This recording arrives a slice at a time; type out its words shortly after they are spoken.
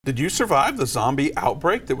Did you survive the zombie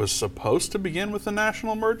outbreak that was supposed to begin with the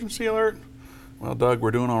national emergency alert? Well, Doug, we're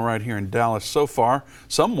doing all right here in Dallas so far.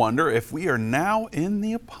 Some wonder if we are now in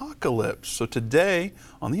the apocalypse. So today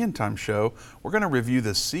on the End Time Show, we're going to review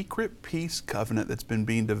the secret peace covenant that's been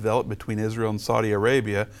being developed between Israel and Saudi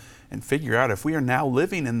Arabia and figure out if we are now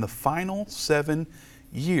living in the final 7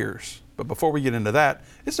 years. But before we get into that,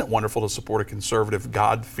 isn't it wonderful to support a conservative,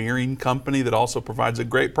 God-fearing company that also provides a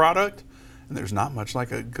great product? And there's not much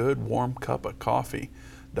like a good warm cup of coffee.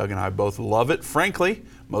 Doug and I both love it. Frankly,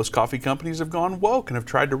 most coffee companies have gone woke and have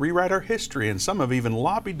tried to rewrite our history, and some have even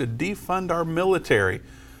lobbied to defund our military.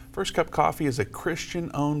 First Cup Coffee is a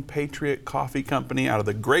Christian-owned patriot coffee company out of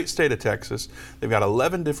the great state of Texas. They've got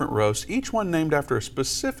 11 different roasts, each one named after a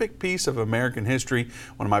specific piece of American history.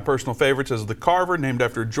 One of my personal favorites is the Carver, named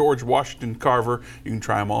after George Washington Carver. You can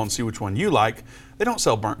try them all and see which one you like. They don't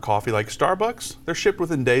sell burnt coffee like Starbucks. They're shipped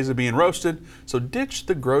within days of being roasted. So ditch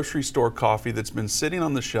the grocery store coffee that's been sitting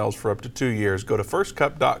on the shelves for up to 2 years. Go to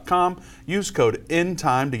firstcup.com, use code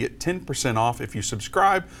ENDTIME to get 10% off. If you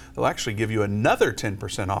subscribe, they'll actually give you another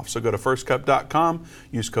 10% off. So go to firstcup.com,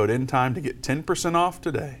 use code ENDTIME to get 10% off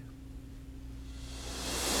today.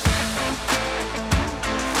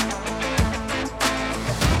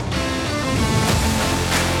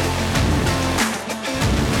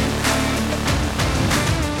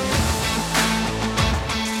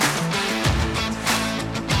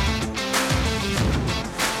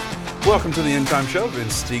 Welcome to the End Time Show.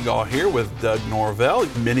 Vince Stegall here with Doug Norvell.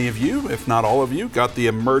 Many of you, if not all of you, got the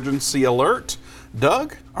emergency alert.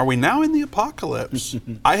 Doug, are we now in the apocalypse?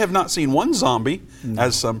 I have not seen one zombie,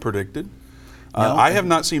 as some predicted. I have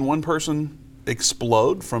not seen one person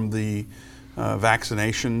explode from the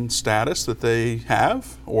vaccination status that they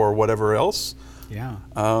have or whatever else. Yeah.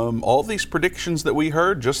 All these predictions that we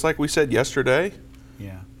heard, just like we said yesterday,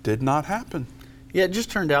 did not happen. Yeah, it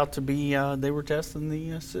just turned out to be they were testing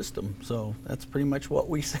the system. So that's pretty much what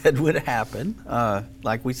we said would happen.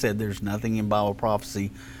 Like we said, there's nothing in Bible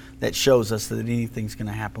prophecy that shows us that anything's going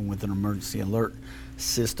to happen with an emergency alert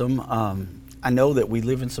system. I know that we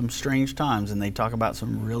live in some strange times and they talk about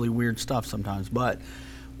some really weird stuff sometimes, but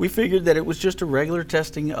we figured that it was just a regular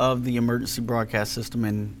testing of the emergency broadcast system,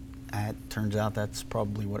 and it turns out that's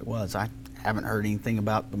probably what it was. I haven't heard anything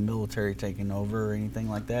about the military taking over or anything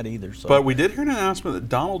like that either. So. But we did hear an announcement that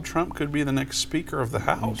Donald Trump could be the next Speaker of the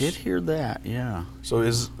House. We did hear that, yeah. So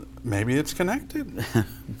maybe it's connected?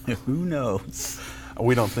 Who knows?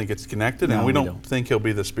 We don't think it's connected, and we don't think he'll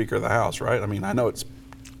be the Speaker of the House, right? I mean, I know it's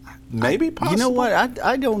maybe possible. You know what?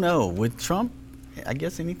 I don't know. With Trump, I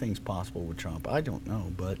guess anything's possible with Trump. I don't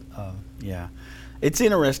know, but yeah. It's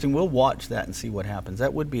interesting. We'll watch that and see what happens.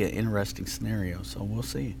 That would be an interesting scenario, so we'll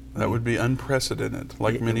see. That would be unprecedented,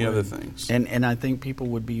 like many other things. And I think people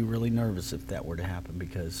would be really nervous if that were to happen,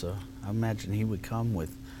 because I imagine he would come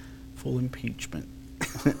with full impeachment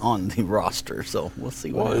on the roster, so we'll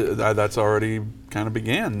see what happens. That's already kind of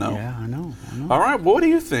began, no? Yeah, I know. All right, what do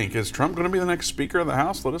you think? Is Trump going to be the next Speaker of the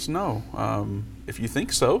House? Let us know. If you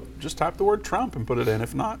think so, just type the word Trump and put it in.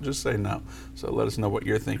 If not, just say no. So let us know what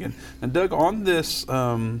you're thinking. And Doug, on this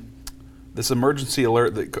this emergency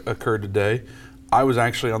alert that occurred today, I was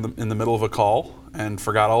actually in the middle of a call and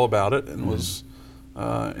forgot all about it and was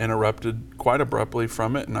interrupted quite abruptly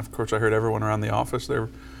from it. And of course, I heard everyone around the office there.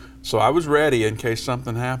 So I was ready in case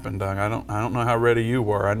something happened, Doug. I don't know how ready you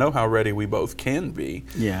were. I know how ready we both can be.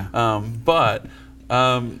 Yeah. But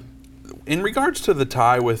in regards to the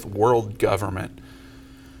tie with world government,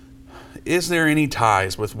 is there any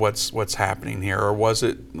ties with what's happening here, or was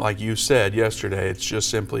it, like you said yesterday, it's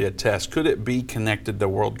just simply a test? Could it be connected to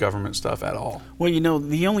world government stuff at all? Well,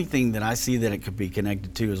 the only thing that I see that it could be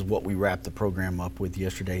connected to is what we wrapped the program up with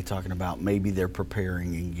yesterday, talking about maybe they're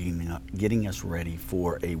preparing and getting us ready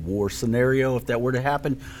for a war scenario if that were to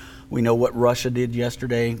happen. We know what Russia did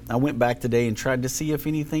yesterday. I went back today and tried to see if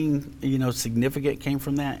anything, significant came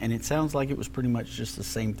from that, and it sounds like it was pretty much just the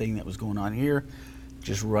same thing that was going on here.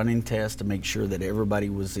 Just running tests to make sure that everybody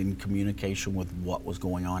was in communication with what was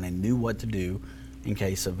going on and knew what to do in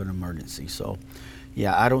case of an emergency. So,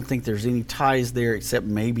 yeah, I don't think there's any ties there, except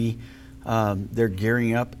maybe they're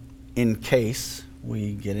gearing up in case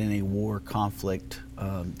we get in a war conflict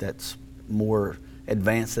that's more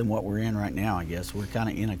advanced than what we're in right now, I guess. We're kind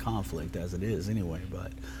of in a conflict as it is anyway,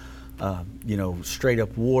 but, straight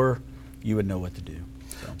up war, you would know what to do.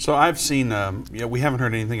 So I've seen, we haven't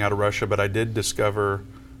heard anything out of Russia, but I did discover,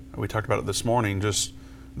 we talked about it this morning, just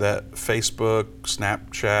that Facebook,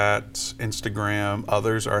 Snapchat, Instagram,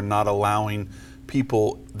 others are not allowing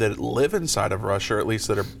people that live inside of Russia, or at least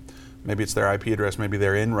that are maybe it's their IP address, maybe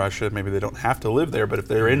they're in Russia, maybe they don't have to live there, but if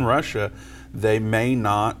they're in Russia, they may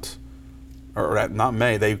not, or not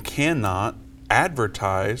may, they cannot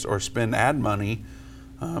advertise or spend ad money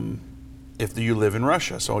if you live in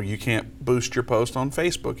Russia. So you can't boost your post on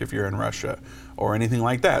Facebook if you're in Russia or anything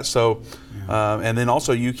like that. So, and then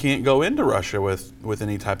also you can't go into Russia with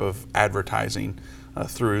any type of advertising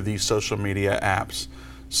through these social media apps.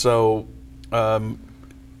 So,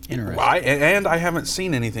 Interesting. I haven't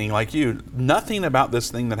seen anything like you. Nothing about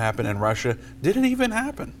this thing that happened in Russia. Did it even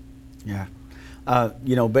happen? Yeah.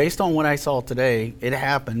 Based on what I saw today, it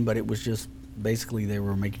happened, but it was just basically they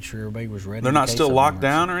were making sure everybody was ready. They're not still locked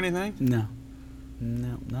down or anything? No,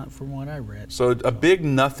 not from what I read. So a big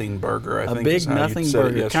nothing burger, I think. A big is how nothing you said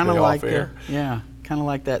it burger, kind of yesterday like kind of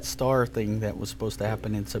like that STAR thing that was supposed to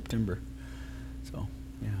happen in September. So,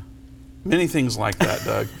 yeah. Many things like that,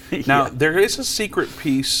 Doug. Now, there is a secret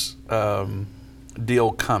peace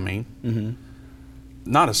deal coming. Mm-hmm.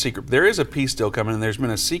 Not a secret. There is a peace deal coming, and there's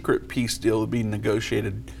been a secret peace deal being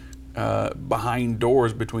negotiated behind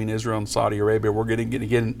doors between Israel and Saudi Arabia. We're going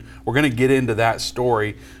to get into that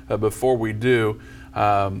story. Before we do,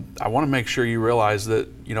 I want to make sure you realize that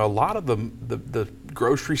a lot of the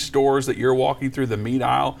grocery stores that you're walking through, the meat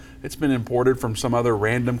aisle, it's been imported from some other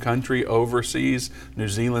random country overseas. New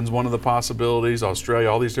Zealand's one of the possibilities. Australia,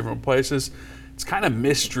 all these different places. It's kind of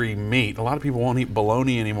mystery meat. A lot of people won't eat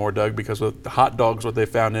bologna anymore, Doug, because with the hot dogs, what they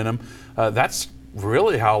found in them. That's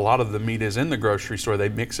really how a lot of the meat is in the grocery store. They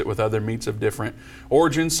mix it with other meats of different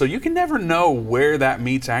origins, so you can never know where that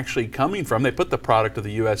meat's actually coming from. They put the product of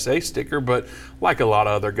the USA sticker, but like a lot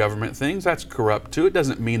of other government things, that's corrupt too. It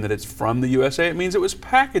doesn't mean that it's from the USA. It means it was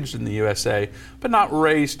packaged in the USA, but not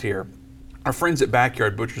raised here. Our friends at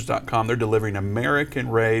BackyardButchers.com, they're delivering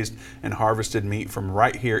American-raised and harvested meat from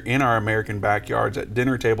right here in our American backyards at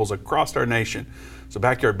dinner tables across our nation. So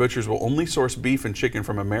Backyard Butchers will only source beef and chicken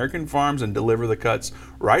from American farms and deliver the cuts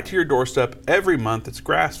right to your doorstep every month. It's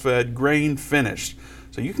grass-fed, grain-finished.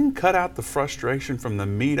 So you can cut out the frustration from the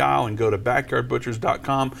meat aisle and go to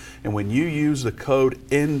BackyardButchers.com. And when you use the code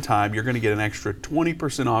ENDTIME, you're going to get an extra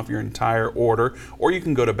 20% off your entire order. Or you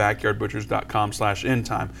can go to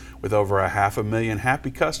BackyardButchers.com/ENDTIME. With over 500,000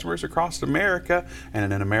 happy customers across America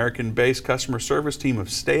and an American-based customer service team of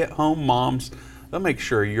stay-at-home moms, they'll make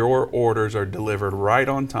sure your orders are delivered right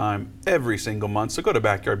on time every single month. So go to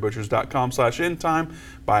BackyardButchers.com/ENDTIME,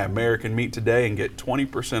 buy American meat today, and get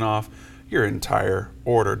 20% off your entire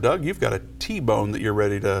order. Doug, you've got a T-bone that you're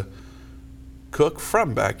ready to cook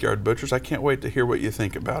from Backyard Butchers. I can't wait to hear what you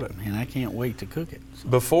think about it. And I can't wait to cook it. So.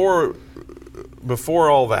 Before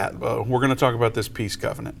all that, we're going to talk about this peace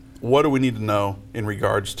covenant. What do we need to know in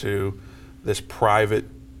regards to this private,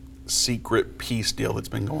 secret peace deal that's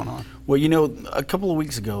been going on? Well, a couple of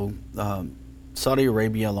weeks ago, Saudi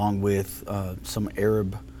Arabia, along with some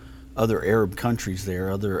other Arab countries there,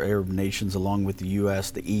 other Arab nations, along with the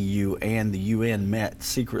U.S., the EU, and the UN, met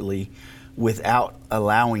secretly without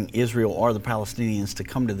allowing Israel or the Palestinians to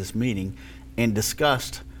come to this meeting and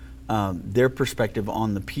discussed their perspective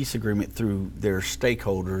on the peace agreement through their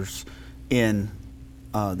stakeholders in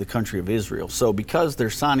the country of Israel. So because they're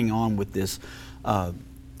signing on with this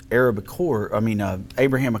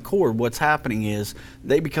Abraham Accord, what's happening is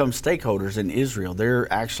they become stakeholders in Israel. They're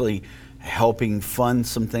actually helping fund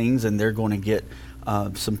some things, and they're going to get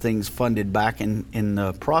some things funded back in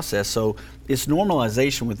the process. So it's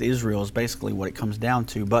normalization with Israel is basically what it comes down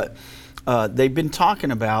to. But they've been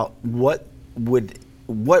talking about what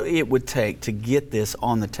it would take to get this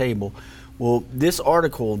on the table. Well, this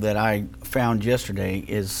article that I found yesterday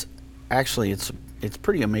is actually it's a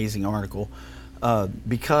pretty amazing article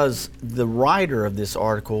because the writer of this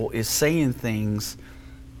article is saying things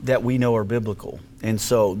that we know are biblical. And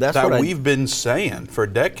so that's what we've been saying for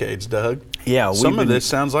decades, Doug. Yeah. Some of this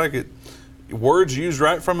sounds like it. Words used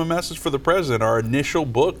right from A Message for the President, our initial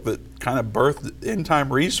book that kind of birthed End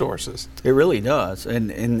Time Resources. It really does.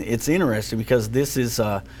 And it's interesting because this is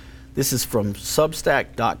from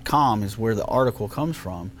Substack.com is where the article comes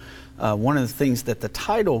from. One of the things that the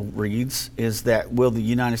title reads is that, will the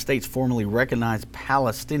United States formally recognize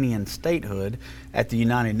Palestinian statehood at the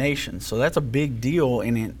United Nations? So that's a big deal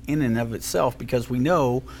in and of itself, because we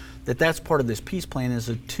know that that's part of this peace plan is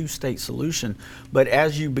a two-state solution. But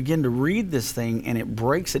as you begin to read this thing and it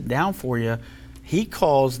breaks it down for you, he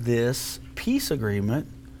calls this peace agreement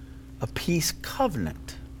a peace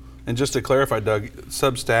covenant. And just to clarify, Doug,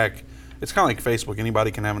 Substack, it's kind of like Facebook.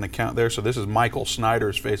 Anybody can have an account there. So this is Michael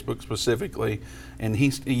Snyder's Facebook specifically. And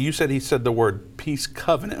you said he said the word peace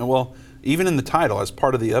covenant. Well, even in the title, as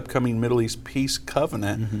part of the upcoming Middle East peace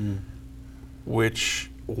covenant,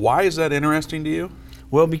 why is that interesting to you?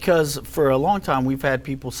 Well, because for a long time we've had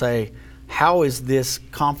people say, how is this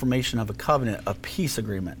confirmation of a covenant a peace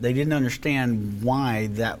agreement? They didn't understand why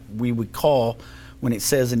that we would call, when it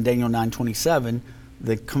says in Daniel 9:27,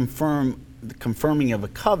 the confirming of a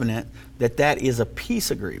covenant, that is a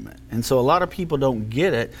peace agreement. And so a lot of people don't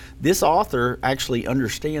get it. This author actually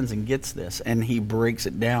understands and gets this, and he breaks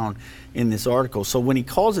it down in this article. So when he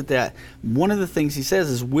calls it that, one of the things he says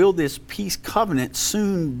is, will this peace covenant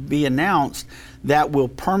soon be announced that will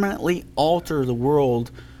permanently alter the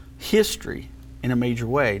world history in a major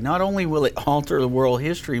way? Not only will it alter the world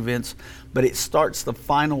history, Vince, but it starts the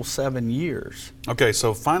final 7 years. Okay,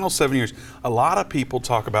 so final 7 years. A lot of people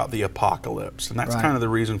talk about the apocalypse, and that's Right. kind of the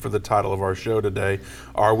reason for the title of our show today.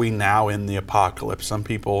 Are we now in the apocalypse? Some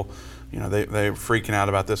people, they're freaking out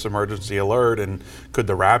about this emergency alert, and could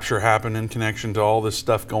the rapture happen in connection to all this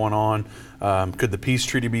stuff going on? Could the peace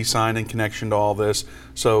treaty be signed in connection to all this?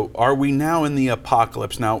 So are we now in the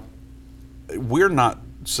apocalypse? Now, we're not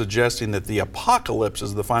suggesting that the apocalypse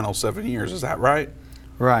is the final 7 years. Is that right?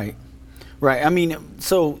 Right. Right. I mean,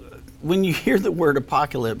 so when you hear the word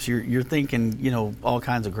apocalypse, you're thinking, all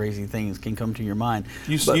kinds of crazy things can come to your mind.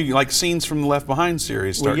 You like scenes from the Left Behind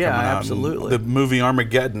series start coming out. Absolutely. The movie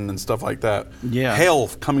Armageddon and stuff like that. Yeah. Hail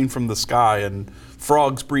coming from the sky and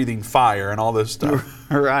frogs breathing fire and all this stuff.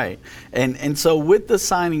 Right. And so with the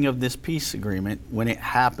signing of this peace agreement, when it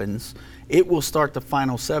happens, it will start the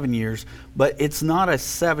final 7 years, but it's not a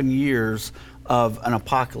 7 years of an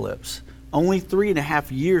apocalypse. Only 3.5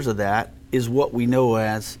 years of that is what we know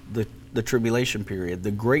as the tribulation period.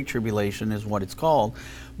 The Great Tribulation is what it's called,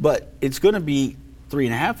 but it's going to be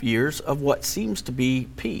 3.5 years of what seems to be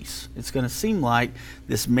peace. It's going to seem like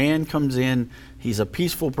this man comes in, he's a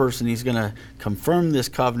peaceful person, he's going to confirm this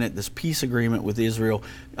covenant, this peace agreement with Israel,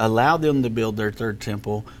 allow them to build their third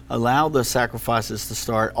temple, allow the sacrifices to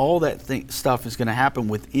start. All that stuff is going to happen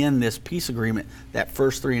within this peace agreement. That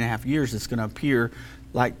first 3.5 years, it's going to appear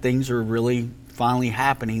like things are really finally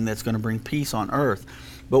happening that's going to bring peace on earth.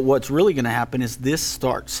 But what's really going to happen is this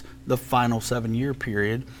starts the final 7 year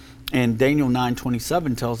period. And Daniel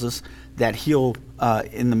 9:27 tells us that he'll,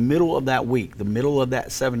 in the middle of that week, the middle of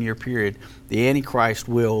that 7 year period, the Antichrist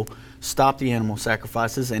will stop the animal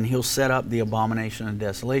sacrifices and he'll set up the abomination of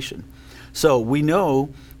desolation. So we know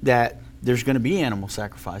that there's going to be animal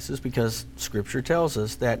sacrifices because Scripture tells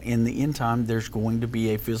us that in the end time there's going to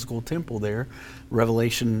be a physical temple there.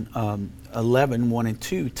 Revelation 11:1 and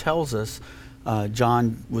 2 tells us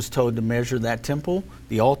John was told to measure that temple,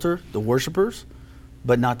 the altar, the worshipers,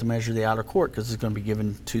 but not to measure the outer court because it's going to be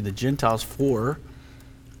given to the Gentiles for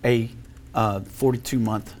a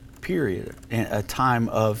 42-month period, a time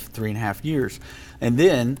of 3.5 years. And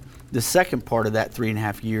then the second part of that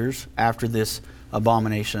 3.5 years after this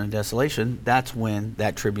abomination and desolation, that's when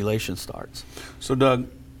that tribulation starts. So Doug,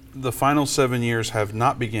 the final 7 years have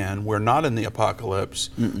not begun. We're not in the apocalypse.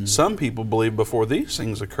 Mm-mm. Some people believe before these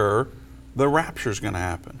things occur, the rapture is going to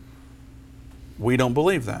happen. We don't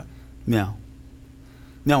believe that.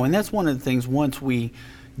 No, and that's one of the things, once we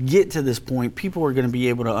get to this point, people are going to be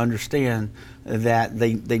able to understand that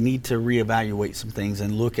they need to reevaluate some things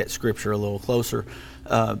and look at Scripture a little closer.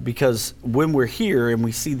 Because when we're here and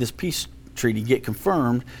we see this peace treaty get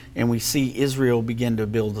confirmed and we see Israel begin to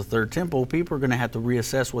build the third temple, people are going to have to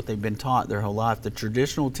reassess what they've been taught their whole life, the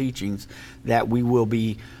traditional teachings that we will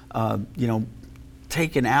be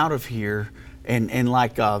taken out of here and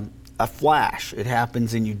like a flash, it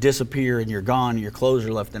happens and you disappear and you're gone and your clothes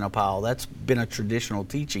are left in a pile. That's been a traditional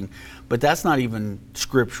teaching, but that's not even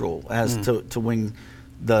scriptural as to when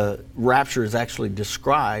the rapture is actually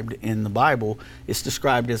described in the Bible. It's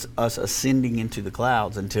described as us ascending into the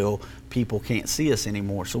clouds until people can't see us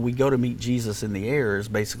anymore. So we go to meet Jesus in the air is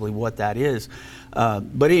basically what that is.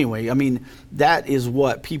 But anyway, I mean, that is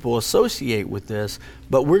what people associate with this.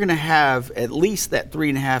 But we're going to have at least that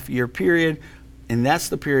 3.5 year period. And that's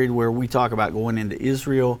the period where we talk about going into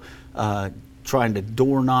Israel, trying to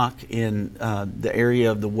door knock in the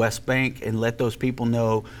area of the West Bank and let those people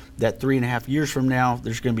know that 3.5 years from now,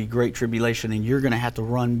 there's going to be great tribulation and you're going to have to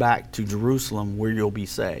run back to Jerusalem where you'll be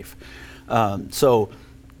safe. So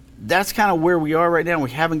that's kind of where we are right now.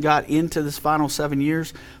 We haven't got into this final 7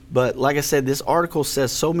 years, but like I said, this article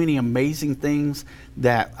says so many amazing things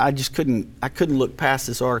that I couldn't look past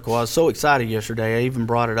this article. I was so excited yesterday. I even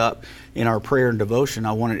brought it up in our prayer and devotion.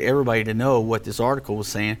 I wanted everybody to know what this article was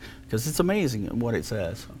saying because it's amazing what it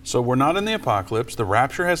says. So we're not in the apocalypse. The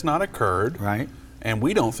rapture has not occurred. Right. And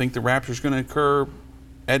we don't think the rapture is going to occur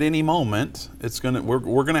at any moment. We're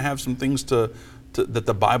going to have some things to that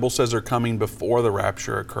the Bible says are coming before the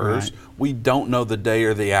rapture occurs. Right. We don't know the day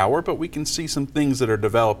or the hour, but we can see some things that are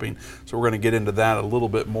developing. So we're going to get into that a little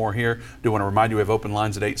bit more here. Do want to remind you we have open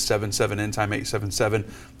lines at 877 End Time,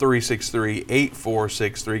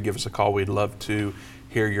 877-363-8463. Give us a call. We'd love to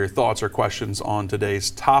hear your thoughts or questions on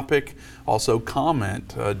today's topic. Also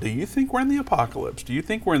comment, do you think we're in the apocalypse? Do you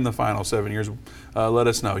think we're in the final 7 years? Let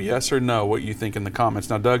us know, yes or no, what you think in the comments.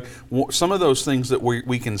 Now, Doug, some of those things that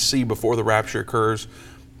we can see before the rapture occurs,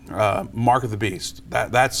 mark of the beast,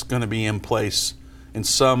 that's going to be in place in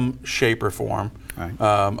some shape or form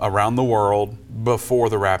around the world before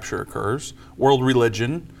the rapture occurs. World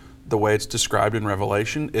religion, the way it's described in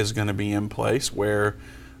Revelation, is going to be in place where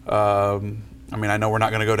I know we're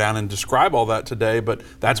not going to go down and describe all that today, but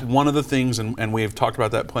that's one of the things, and we've talked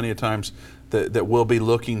about that plenty of times, that we'll be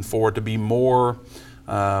looking for to be more,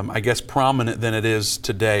 prominent than it is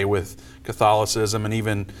today with Catholicism and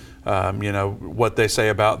even, what they say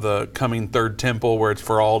about the coming third temple where it's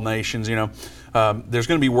for all nations. There's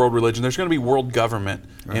going to be world religion. There's going to be world government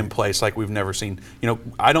in place like we've never seen.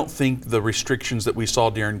 I don't think the restrictions that we saw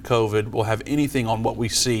during COVID will have anything on what we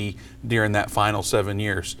see during that final 7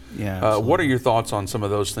 years. Yeah. What are your thoughts on some of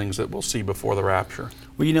those things that we'll see before the rapture?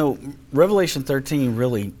 Well, Revelation 13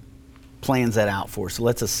 really plans that out for us. So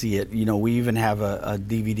lets us see it. We even have a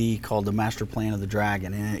DVD called The Master Plan of the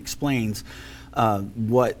Dragon, and it explains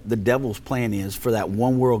what the devil's plan is for that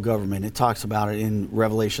one world government. It talks about it in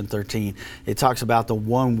Revelation 13. It talks about the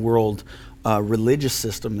one world religious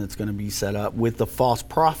system that's going to be set up with the false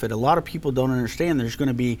prophet. A lot of people don't understand there's going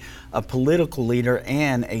to be a political leader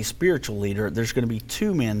and a spiritual leader. There's going to be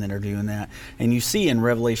two men that are doing that. And you see in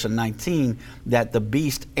Revelation 19 that the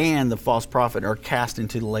beast and the false prophet are cast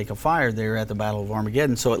into the lake of fire there at the Battle of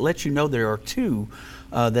Armageddon. So it lets you know there are two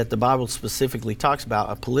that the Bible specifically talks about,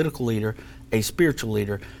 a political leader, a spiritual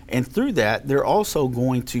leader. And through that, they're also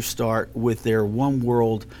going to start with their one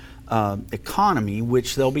world economy,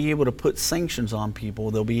 which they'll be able to put sanctions on people.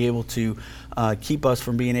 They'll be able to keep us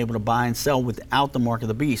from being able to buy and sell without the mark of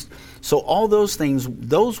the beast. So all those things,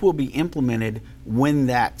 those will be implemented when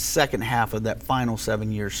that second half of that final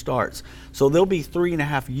 7 years starts. So there'll be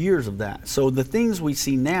 3.5 years of that. So the things we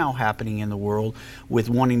see now happening in the world with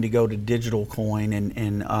wanting to go to digital coin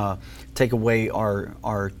and take away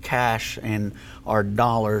our cash and our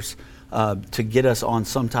dollars, to get us on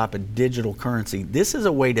some type of digital currency. This is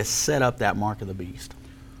a way to set up that mark of the beast.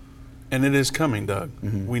 And it is coming, Doug.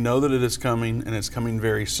 Mm-hmm. We know that it is coming, and it's coming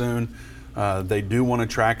very soon. They do want to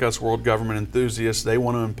track us, world government enthusiasts. They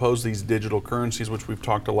want to impose these digital currencies, which we've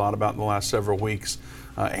talked a lot about in the last several weeks,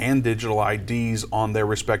 and digital IDs on their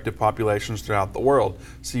respective populations throughout the world.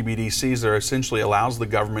 CBDCs there essentially allows the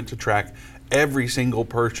government to track every single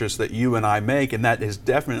purchase that you and I make, and that is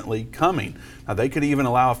definitely coming. Now, they could even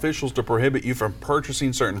allow officials to prohibit you from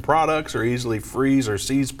purchasing certain products or easily freeze or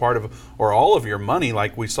seize part of or all of your money,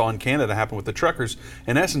 like we saw in Canada happen with the truckers.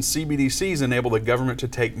 In essence, CBDCs enable the government to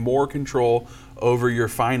take more control over your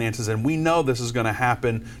finances, and we know this is going to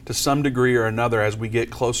happen to some degree or another as we get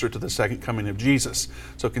closer to the second coming of Jesus.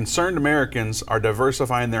 So concerned Americans are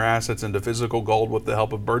diversifying their assets into physical gold with the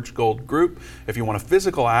help of Birch Gold Group. If you want a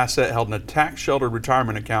physical asset held in a tax-sheltered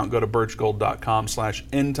retirement account, go to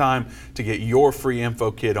birchgold.com/endtime to get your free info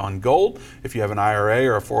kit on gold. If you have an IRA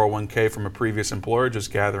or a 401k from a previous employer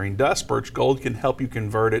just gathering dust, Birch Gold can help you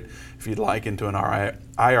convert it, if you'd like, into an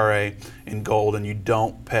IRA in gold, and you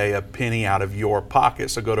don't pay a penny out of your pocket.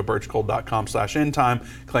 So go to birchgold.com/endtime,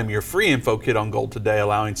 claim your free info kit on gold today,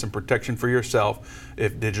 allowing some protection for yourself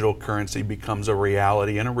if digital currency becomes a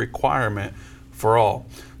reality and a requirement for all.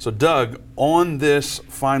 So Doug, on this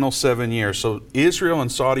final 7 years, so Israel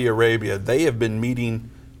and Saudi Arabia, they have been meeting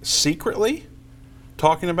secretly,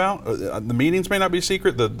 talking about the meetings may not be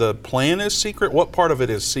secret, the plan is secret. What part of it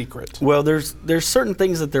is secret? Well, there's certain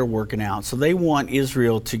things that they're working out. So they want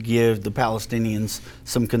Israel to give the Palestinians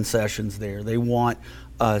some concessions there. They want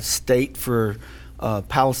a state for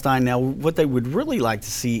Palestine. Now, what they would really like to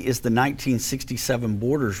see is the 1967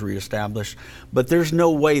 borders reestablished, but there's no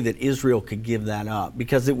way that Israel could give that up,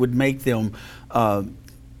 because it would make them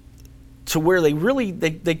to where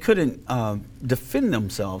they couldn't defend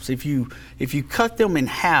themselves. If you cut them in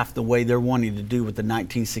half the way they're wanting to do with the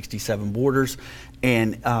 1967 borders,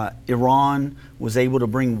 and Iran was able to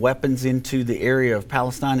bring weapons into the area of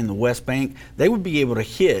Palestine in the West Bank, they would be able to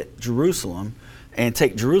hit Jerusalem and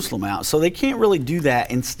take Jerusalem out. So they can't really do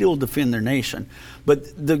that and still defend their nation. But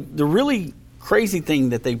the really crazy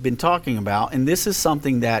thing that they've been talking about, and this is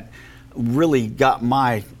something that really got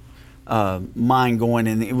my mind going,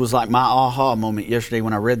 and it was like my aha moment yesterday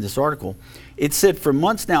when I read this article, it said, for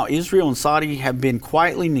months now, Israel and Saudi have been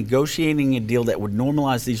quietly negotiating a deal that would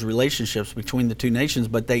normalize these relationships between the two nations,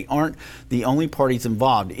 but they aren't the only parties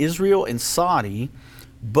involved. Israel and Saudi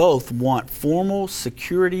both want formal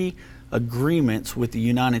security agreements with the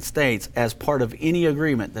United States as part of any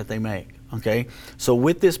agreement that they make. Okay? So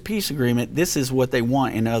with this peace agreement, this is what they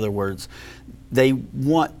want, in other words. They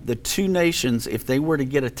want the two nations, if they were to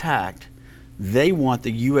get attacked, they want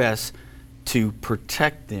the U.S. to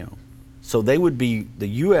protect them. So they would be, the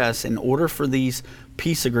U.S., in order for these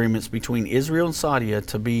peace agreements between Israel and Saudi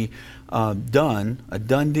to be a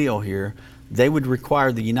done deal here, they would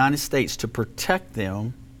require the United States to protect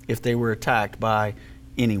them if they were attacked by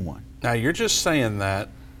anyone. Now, you're just saying that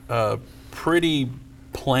pretty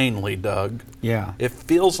plainly, Doug. Yeah. It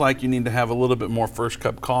feels like you need to have a little bit more First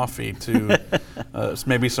Cup coffee to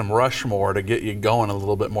maybe some Rushmore to get you going a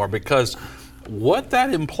little bit more, because what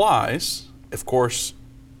that implies, of course,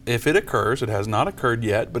 if it occurs, it has not occurred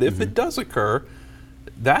yet, but if it does occur,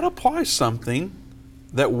 that applies something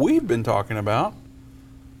that we've been talking about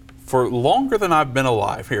for longer than I've been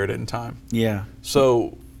alive here at In Time. Yeah.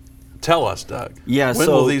 So tell us, Doug. Yeah, when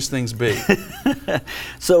will these things be?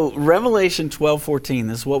 So Revelation 12:14,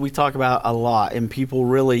 this is what we talk about a lot, and people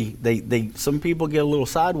really, some people get a little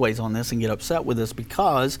sideways on this and get upset with us,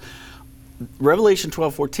 because Revelation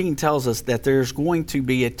 12:14 tells us that there's going to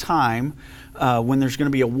be a time when there's going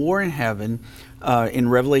to be a war in heaven. In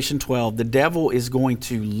Revelation 12, the devil is going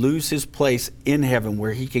to lose his place in heaven,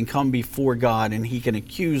 where he can come before God and he can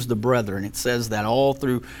accuse the brethren. It says that all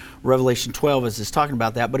through Revelation 12 as it's talking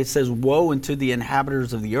about that. But it says, woe unto the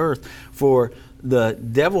inhabitants of the earth, for the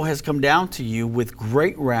devil has come down to you with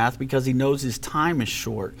great wrath, because he knows his time is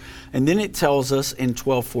short. And then it tells us in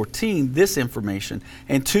 12:14 this information.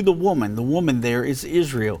 And to the woman there is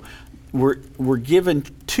Israel, were given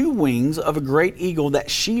 2 wings of a great eagle,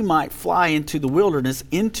 that she might fly into the wilderness,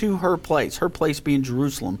 into her place being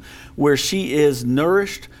Jerusalem, where she is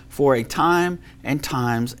nourished for a time and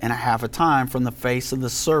times and a half a time from the face of the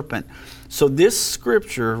serpent. So this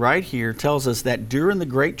scripture right here tells us that during the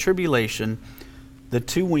Great Tribulation, the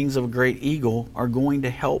 2 wings of a great eagle are going to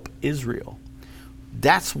help Israel.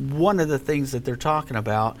 That's one of the things that they're talking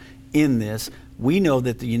about in this. We know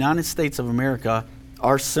that the United States of America,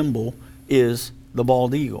 our symbol is the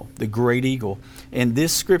bald eagle, the great eagle. And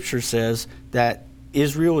this scripture says that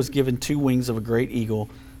Israel is given 2 wings of a great eagle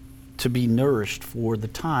to be nourished for the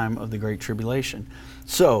time of the Great Tribulation.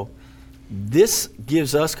 So this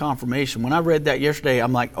gives us confirmation. When I read that yesterday,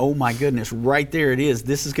 I'm like, oh my goodness, right there it is.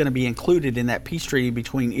 This is going to be included in that peace treaty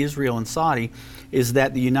between Israel and Saudi, is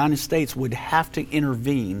that the United States would have to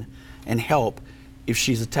intervene and help if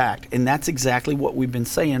she's attacked. And that's exactly what we've been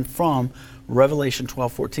saying from Revelation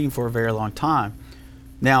 12:14 for a very long time.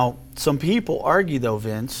 Now, some people argue, though,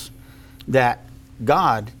 Vince, that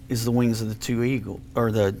God is the wings of the 2 eagle,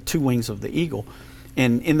 or the 2 wings of the eagle.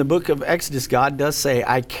 And in the book of Exodus, God does say,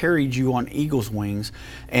 I carried you on eagle's wings.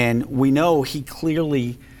 And we know he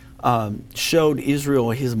clearly showed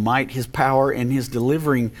Israel his might, his power, and his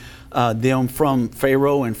delivering them from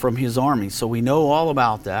Pharaoh and from his army. So we know all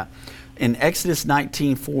about that. In Exodus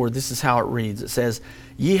 19:4, this is how it reads. It says,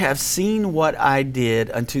 ye have seen what I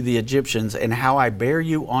did unto the Egyptians, and how I bare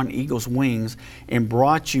you on eagle's wings, and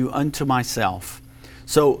brought you unto myself.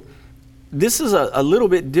 So this is a little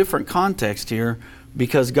bit different context here,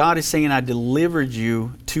 because God is saying, I delivered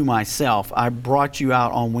you to myself. I brought you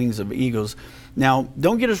out on wings of eagles. Now,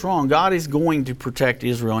 don't get us wrong. God is going to protect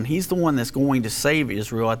Israel, and he's the one that's going to save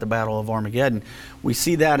Israel at the Battle of Armageddon. We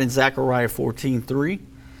see that in Zechariah 14:3.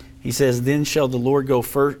 He says, then shall the Lord go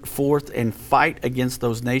forth and fight against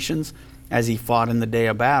those nations as he fought in the day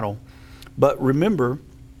of battle. But remember,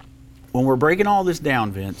 when we're breaking all this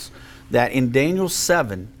down, Vince, that in Daniel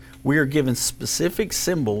 7, we are given specific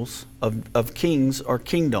symbols of kings or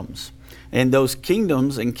kingdoms. And those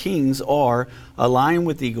kingdoms and kings are a lion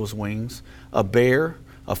with eagle's wings, a bear,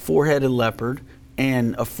 a 4-headed leopard,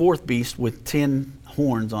 and a 4th beast with 10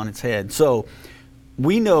 horns on its head. So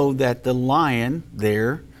we know that the lion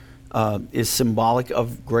there is symbolic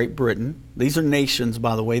of Great Britain. These are nations,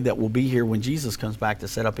 by the way, that will be here when Jesus comes back to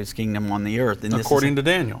set up his kingdom on the earth. And according to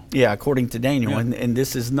Daniel. Yeah, according to Daniel. Yeah. And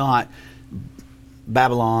this is not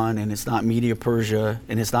Babylon, and it's not Media Persia,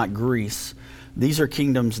 and it's not Greece. These are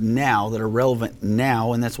kingdoms now that are relevant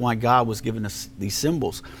now, and that's why God was giving us these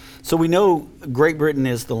symbols. So we know Great Britain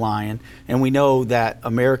is the lion, and we know that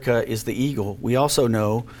America is the eagle. We also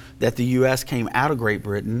know that the U.S. came out of Great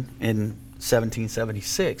Britain in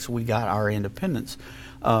 1776, we got our independence.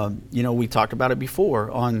 We talked about it before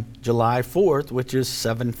on July 4th, which is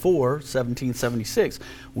 7/4/1776.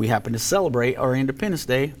 We happen to celebrate our Independence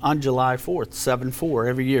Day on July 4th, 7/4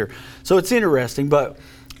 every year. So it's interesting, but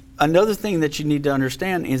another thing that you need to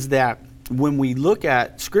understand is that when we look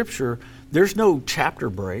at Scripture, there's no chapter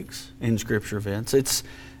breaks in Scripture events. It's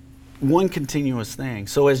one continuous thing.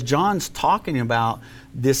 So as John's talking about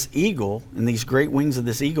this eagle and these great wings of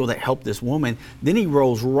this eagle that helped this woman, then he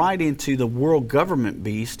rolls right into the world government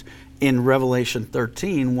beast in Revelation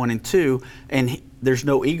 13, 1 and 2, and there's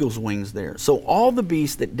no eagle's wings there. So all the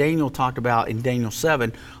beasts that Daniel talked about in Daniel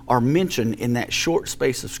 7 are mentioned in that short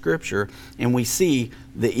space of Scripture, and we see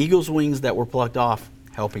the eagle's wings that were plucked off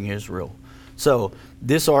helping Israel. So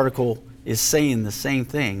this article is saying the same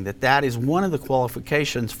thing, that is one of the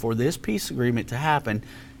qualifications for this peace agreement to happen.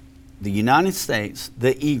 The United States,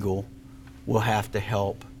 the eagle, will have to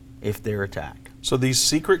help if they're attacked. So these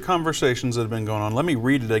secret conversations that have been going on, let me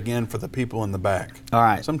read it again for the people in the back. All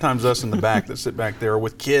right. Sometimes us in the back that sit back there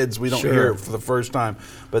with kids, we don't hear it for the first time.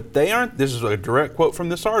 But they aren't, this is a direct quote from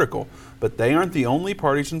this article, but they aren't the only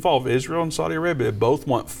parties involved. Israel and Saudi Arabia both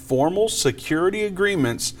want formal security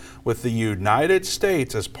agreements with the United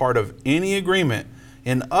States as part of any agreement.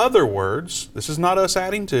 In other words, this is not us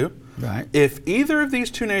adding to, right. If either of these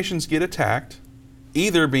two nations get attacked,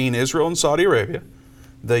 either being Israel and Saudi Arabia,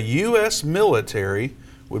 the U.S. military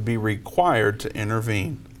would be required to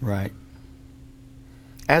intervene. Right.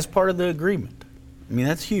 As part of the agreement. I mean,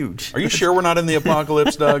 that's huge. Are you sure we're not in the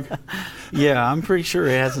apocalypse, Doug? Yeah, I'm pretty sure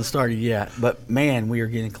it hasn't started yet. But man, we are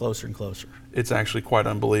getting closer and closer. It's actually quite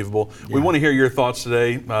unbelievable. Yeah. We want to hear your thoughts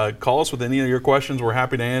today. Call us with any of your questions. We're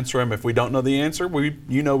happy to answer them. If we don't know the answer, we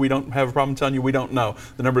don't have a problem telling you we don't know.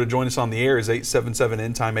 The number to join us on the air is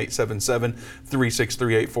 877-END-TIME,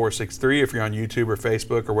 877-363-8463. If you're on YouTube or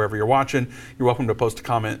Facebook or wherever you're watching, you're welcome to post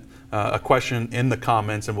a question in the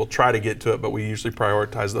comments, and we'll try to get to it, but we usually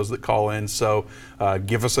prioritize those that call in. So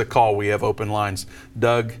give us a call. We have open lines.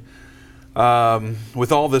 Doug,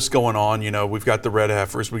 with all this going on, we've got the red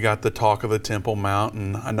heifers, we got the talk of the Temple Mount,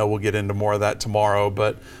 and I know we'll get into more of that tomorrow,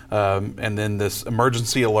 but and then this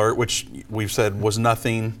emergency alert, which we've said was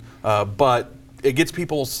nothing, but it gets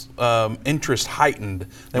people's interest heightened.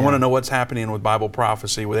 They want to know what's happening with Bible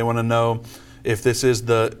prophecy. They want to know if this is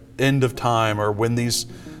the end of time or when these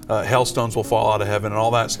hailstones will fall out of heaven and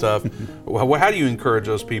all that stuff. How do you encourage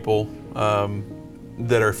those people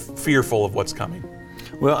that are fearful of what's coming?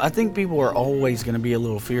 Well, I think people are always going to be a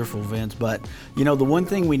little fearful, Vince, but the one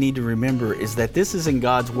thing we need to remember is that this is in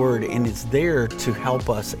God's Word, and it's there to help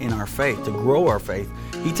us in our faith, to grow our faith.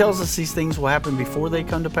 He tells us these things will happen before they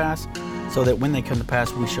come to pass, so that when they come to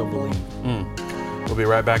pass, we shall believe. We'll be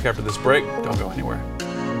right back after this break. Don't go anywhere.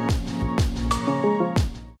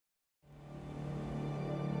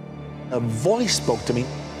 A voice spoke to me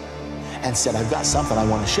and said, "I've got something I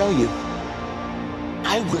want to show you."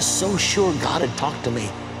 I was so sure God had talked to me,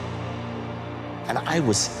 and I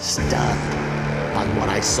was stunned by what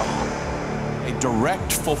I saw. A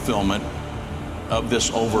direct fulfillment of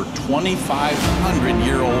this over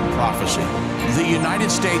 2,500-year-old prophecy. The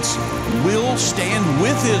United States will stand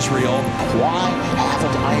with Israel. Why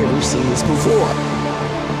haven't I ever seen this before?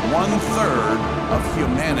 1/3 of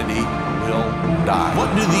humanity will die.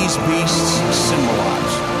 What do these beasts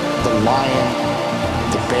symbolize? The lion,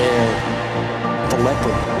 the bear, the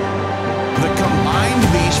leopard. The combined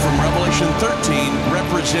beast from Revelation 13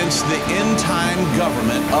 represents the end-time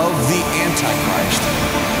government of the Antichrist.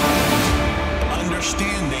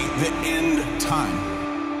 Understanding the end time.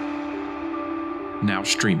 Now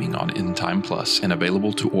streaming on Endtime Plus and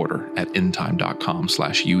available to order at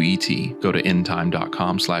endtime.com/UET. Go to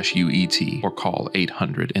endtime.com/UET or call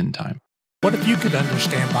 800-ENDTIME. What if you could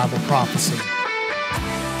understand Bible prophecy?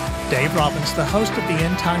 Dave Robbins, the host of the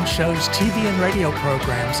End Time Show's TV and radio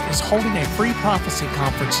programs, is holding a free prophecy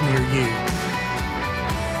conference near you.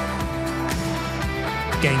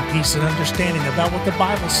 Gain peace and understanding about what the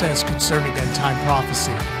Bible says concerning end time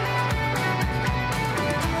prophecy.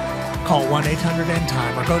 Call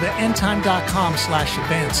 1-800-END-TIME or go to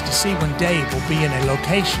endtime.com/events to see when Dave will be in a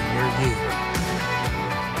location near you.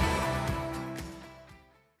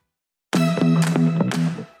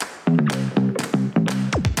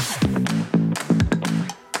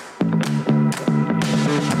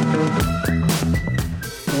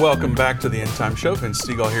 Welcome back to the End Time Show. Vince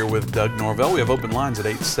Stegall here with Doug Norvell. We have open lines at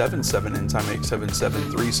 877-END-TIME,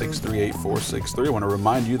 877-363-8463. I want to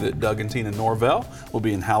remind you that Doug and Tina Norvell will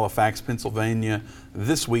be in Halifax, Pennsylvania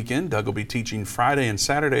this weekend. Doug will be teaching Friday and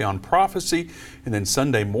Saturday on prophecy, and then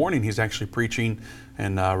Sunday morning he's actually preaching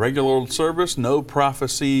in regular old service. No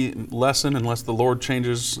prophecy lesson unless the Lord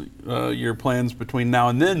changes your plans between now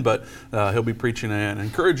and then, but he'll be preaching an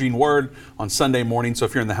encouraging word on Sunday morning. So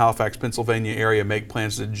if you're in the Halifax, Pennsylvania area, make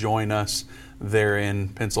plans to join us there in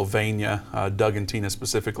Pennsylvania, Doug and Tina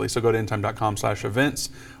specifically. So go to endtime.com/events,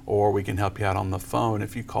 or we can help you out on the phone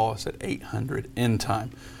if you call us at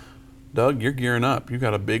 800-END-TIME. Doug, you're gearing up. You've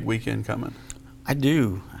got a big weekend coming. I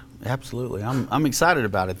do. Absolutely. I'm excited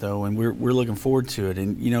about it, though, and we're looking forward to it.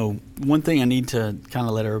 And, you know, one thing I need to kind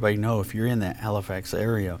of let everybody know, if you're in that Halifax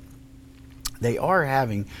area, they are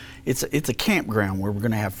having, it's a campground where we're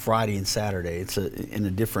going to have Friday and Saturday. It's in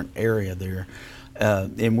a different area there.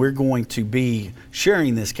 And we're going to be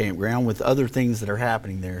sharing this campground with other things that are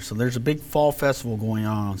happening there. So there's a big fall festival going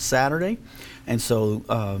on Saturday. And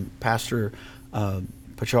so Pastor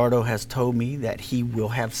Pichardo has told me that he will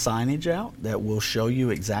have signage out that will show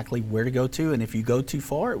you exactly where to go to. And if you go too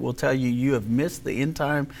far, it will tell you you have missed the End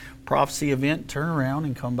Time Prophecy event. Turn around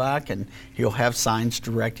and come back, and he'll have signs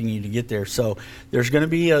directing you to get there. So there's going to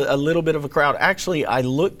be a little bit of a crowd. Actually, I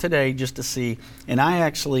looked today just to see, and I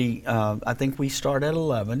think we start at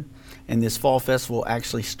 11, and this fall festival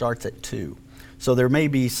actually starts at 2. So there may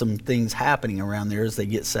be some things happening around there as they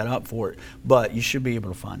get set up for it, but you should be able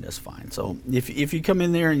to find us fine. So if you come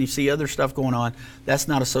in there and you see other stuff going on, that's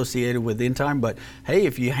not associated with End Time. But hey,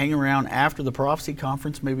 if you hang around after the prophecy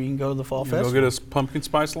conference, maybe you can go to the fall festival. Go get a pumpkin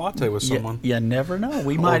spice latte with someone. You never know.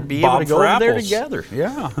 We might be able to go over there together.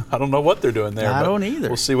 Yeah. I don't know what they're doing there. I don't either.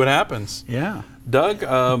 We'll see what happens. Yeah. Doug,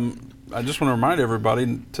 I just want to remind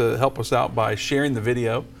everybody to help us out by sharing the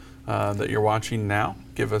video that you're watching now.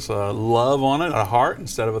 Give us a love on it, a heart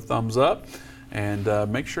instead of a thumbs up,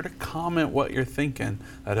 and make sure to comment what you're thinking.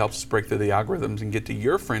 That helps us break through the algorithms and get to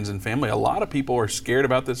your friends and family. A lot of people are scared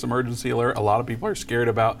about this emergency alert. A lot of people are scared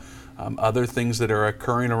about other things that are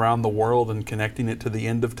occurring around the world and connecting it to the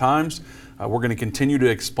end of times. We're going to continue to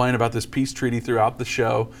explain about this peace treaty throughout the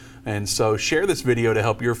show. And so share this video to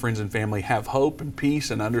help your friends and family have hope and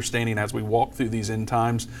peace and understanding as we walk through these end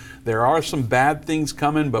times. There are some bad things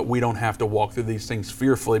coming, but we don't have to walk through these things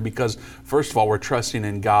fearfully because, first of all, we're trusting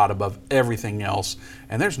in God above everything else.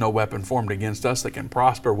 And there's no weapon formed against us that can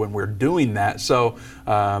prosper when we're doing that. So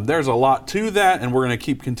there's a lot to that, and we're going to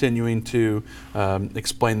keep continuing to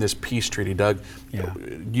explain this peace treaty. Doug, Yeah.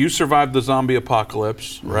 You survived the zombie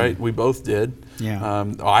apocalypse, right? We both did. Yeah.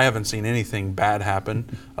 I haven't seen anything bad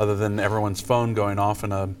happen other than everyone's phone going off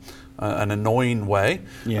in an annoying way.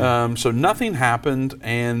 Yeah. So nothing happened,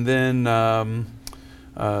 and then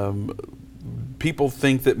people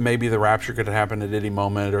think that maybe the rapture could happen at any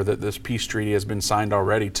moment, or that this peace treaty has been signed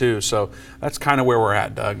already too. So that's kind of where we're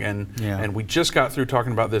at, Doug. And we just got through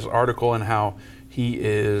talking about this article and how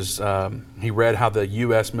he read how the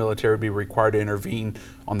U.S. military would be required to intervene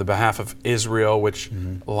on the behalf of Israel, which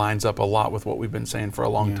lines up a lot with what we've been saying for a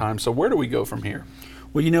long time. So where do we go from here?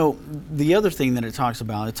 Well, you know, the other thing that it talks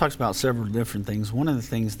about several different things. One of the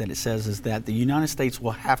things that it says is that the United States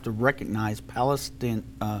will have to recognize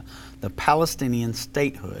the Palestinian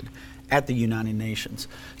statehood at the United Nations.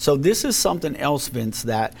 So this is something else, Vince,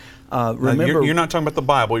 that remember... You're not talking about the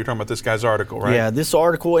Bible, you're talking about this guy's article, right? Yeah, this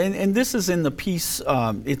article, and this is in the peace,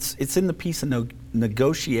 it's in the peace and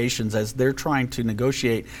negotiations as they're trying to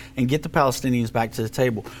negotiate and get the Palestinians back to the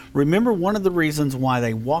table. Remember, one of the reasons why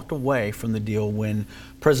they walked away from the deal when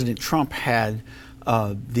President Trump had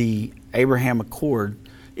the Abraham Accord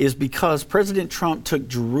is because President Trump took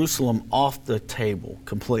Jerusalem off the table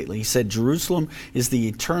completely. He said Jerusalem is the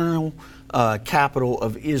eternal capital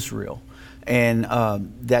of Israel. And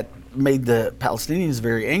that made the Palestinians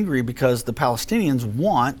very angry because the Palestinians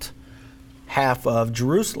want half of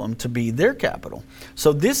Jerusalem to be their capital.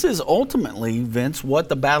 So this is ultimately, Vince, what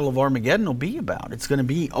the Battle of Armageddon will be about. It's going to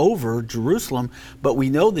be over Jerusalem, but we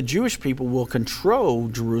know the Jewish people will control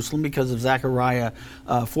Jerusalem because of Zechariah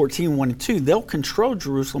 14, 1 and 2. They'll control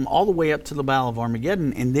Jerusalem all the way up to the Battle of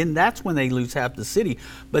Armageddon, and then that's when they lose half the city.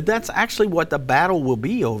 But that's actually what the battle will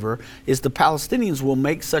be over, is the Palestinians will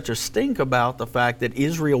make such a stink about the fact that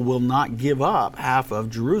Israel will not give up half of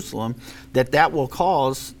Jerusalem, that will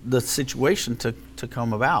cause the situation to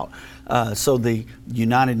come about. So the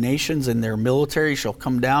United Nations and their military shall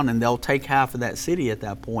come down and they'll take half of that city at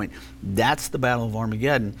that point. That's the Battle of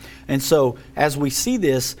Armageddon. And so as we see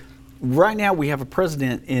this, right now we have a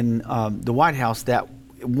president in the White House that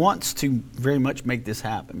wants to very much make this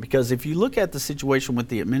happen. Because if you look at the situation with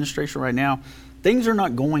the administration right now, things are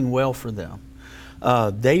not going well for them.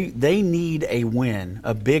 They need a win,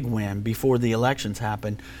 a big win, before the elections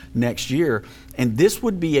happen next year. And this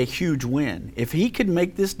would be a huge win. If he could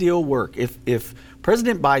make this deal work, if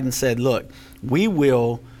President Biden said, look, we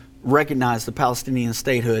will recognize the Palestinian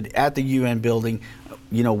statehood at the UN building.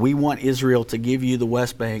 You know, we want Israel to give you the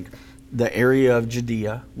West Bank, the area of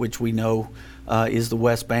Judea, which we know is the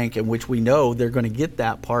West Bank, and which we know they're going to get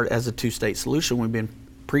that part as a two-state solution. We've been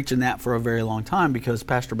preaching that for a very long time because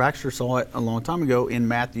Pastor Baxter saw it a long time ago in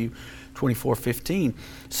Matthew 24:15.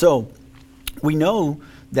 So we know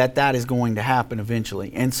that that is going to happen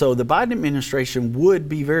eventually. And so the Biden administration would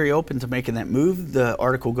be very open to making that move, the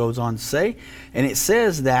article goes on to say. And it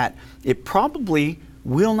says that it probably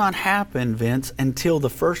will not happen, Vince, until the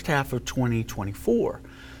first half of 2024.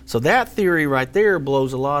 So that theory right there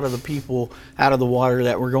blows a lot of the people out of the water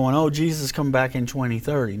that were going, oh, Jesus is coming back in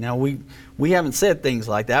 2030. Now, we haven't said things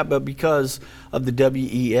like that, but because of the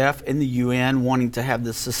WEF and the UN wanting to have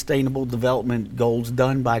the Sustainable Development Goals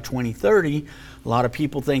done by 2030, a lot of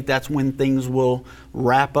people think that's when things will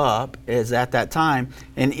wrap up, is at that time.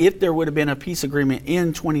 And if there would have been a peace agreement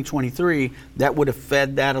in 2023, that would have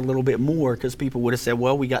fed that a little bit more, because people would have said,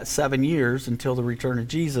 well, we got 7 years until the return of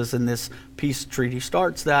Jesus, and this peace treaty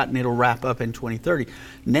starts that, and it'll wrap up in 2030.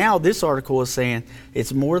 Now this article is saying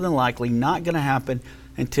it's more than likely not going to happen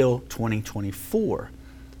until 2024.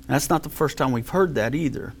 That's not the first time we've heard that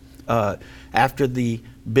either. After the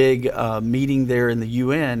big meeting there in the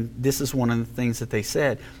UN, this is one of the things that they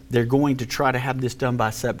said. They're going to try to have this done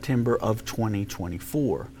by September of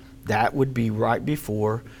 2024. That would be right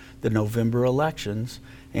before the November elections.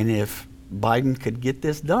 And if Biden could get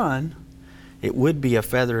this done, it would be a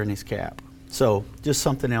feather in his cap. So just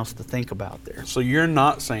something else to think about there. So you're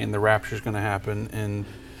not saying the rapture is going to happen in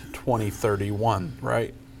 2031,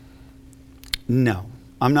 right? No,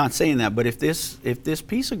 I'm not saying that. But if this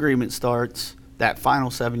peace agreement starts that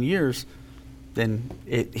final 7 years, then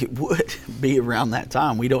it would be around that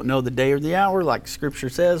time. We don't know the day or the hour, like Scripture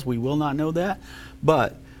says. We will not know that.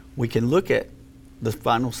 But we can look at the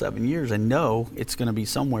final 7 years and know it's going to be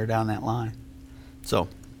somewhere down that line. So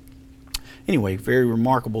anyway, very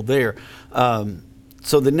remarkable there.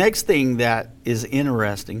 So the next thing that is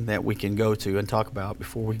interesting that we can go to and talk about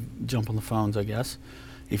before we jump on the phones, I guess,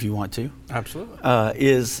 if you want to. Absolutely.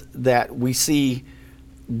 Is that we see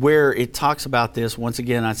where it talks about this. Once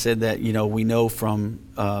again, I said that, you know, we know from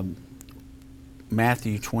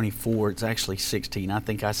Matthew 24, it's actually 16. I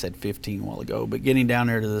think I said 15 a while ago. But getting down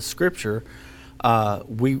there to the Scripture,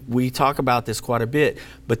 we talk about this quite a bit.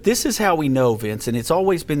 But this is how we know, Vince, and it's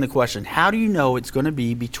always been the question, how do you know it's going to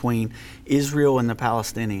be between Israel and the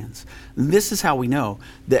Palestinians? And this is how we know.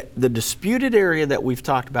 That the disputed area that we've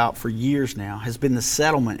talked about for years now has been the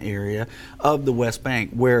settlement area of the West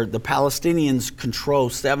Bank, where the Palestinians control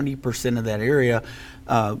 70% of that area,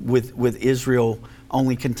 with Israel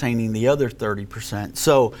only containing the other 30%.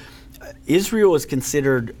 So Israel is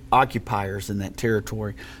considered occupiers in that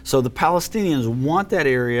territory. So the Palestinians want that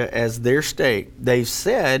area as their state. They've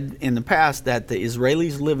said in the past that the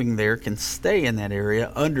Israelis living there can stay in that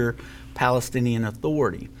area under Palestinian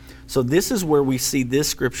authority. So this is where we see this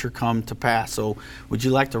Scripture come to pass. So would you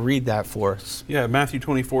like to read that for us? Yeah, Matthew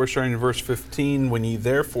 24, starting in verse 15. When ye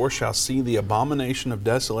therefore shall see the abomination of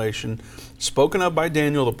desolation, spoken of by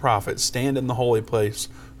Daniel the prophet, stand in the holy place,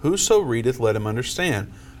 whoso readeth, let him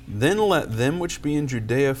understand. Then let them which be in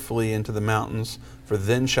Judea flee into the mountains, for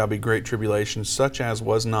then shall be great tribulation, such as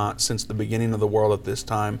was not since the beginning of the world at this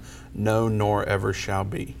time, no, nor ever shall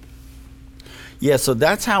be. Yeah, so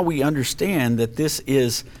that's how we understand that this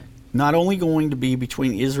is not only going to be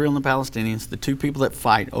between Israel and the Palestinians, the two people that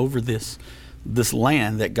fight over this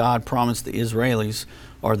land that God promised the Israelis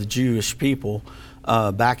or the Jewish people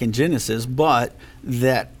back in Genesis, but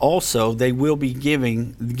that also they will be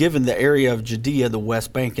given the area of Judea, the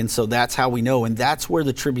West Bank. And so that's how we know, and that's where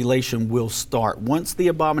the tribulation will start. Once the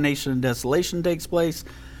abomination of desolation takes place,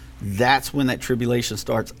 that's when that tribulation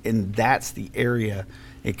starts, and that's the area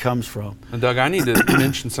it comes from. And Doug, I need to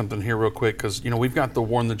mention something here real quick, because we've got the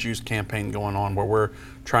Warn the Jews campaign going on, where we're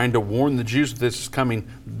trying to warn the Jews that this is coming.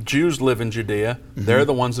 Jews live in Judea. Mm-hmm. They're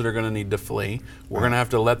the ones that are going to need to flee. We're going to have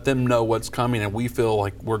to let them know what's coming, and we feel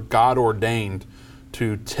like we're God ordained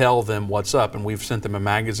to tell them what's up. And we've sent them a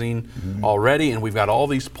magazine already, and we've got all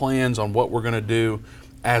these plans on what we're going to do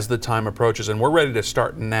as the time approaches, and we're ready to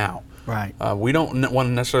start now. Right. We don't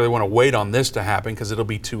necessarily want to wait on this to happen, because it'll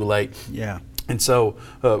be too late. Yeah. And so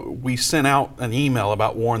we sent out an email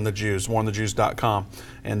about Warn the Jews, warnthejews.com,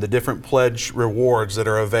 and the different pledge rewards that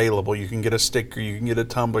are available. You can get a sticker, you can get a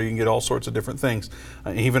tumbler, you can get all sorts of different things.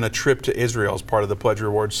 Even a trip to Israel is part of the pledge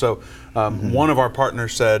rewards. So one of our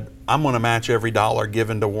partners said, I'm going to match every dollar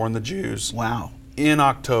given to Warn the Jews. Wow. In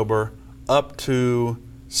October, up to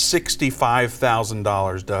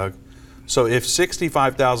 $65,000, Doug. So if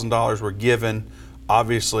 $65,000 were given,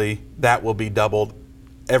 obviously that will be doubled,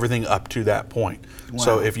 everything up to that point. Wow.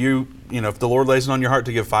 So if if the Lord lays it on your heart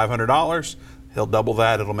to give $500, He'll double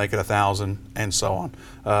that. It'll make it $1,000, and so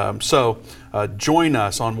on. So join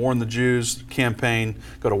us on Warn the Jews campaign.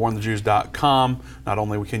 Go to warnthejews.com. Not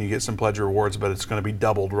only can you get some pledge rewards, but it's going to be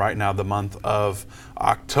doubled right now the month of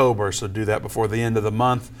October. So do that before the end of the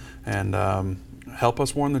month and help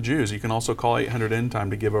us warn the Jews. You can also call 800 End Time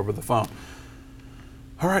to give over the phone.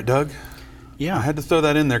 All right, Doug. Yeah. I had to throw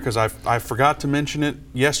that in there because I forgot to mention it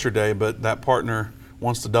yesterday, but that partner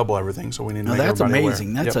wants to double everything, so we need to make everybody aware. That's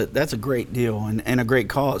amazing. That's a great deal and a great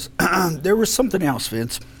cause. There was something else,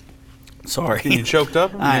 Vince. Sorry. Getting you choked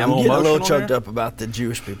up? I am getting a little choked here? up about the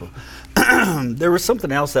Jewish people. There was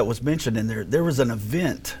something else that was mentioned in there. There was an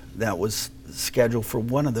event that was scheduled for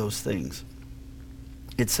one of those things.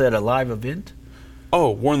 It said a live event? Oh,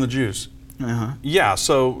 Warn the Jews. Uh-huh. Yeah,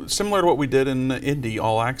 so similar to what we did in Indy,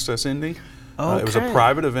 All Access Indy. It was a Okay.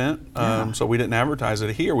 private event, so we didn't advertise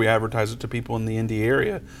it here. We advertised it to people in the Indy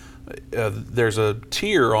area. There's a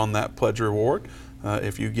tier on that pledge reward.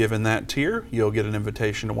 If you give in that tier, you'll get an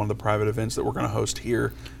invitation to one of the private events that we're going to host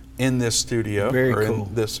here in this studio Very or cool.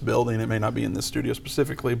 in this building. It may not be in this studio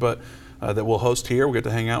specifically, but that we'll host here. We'll get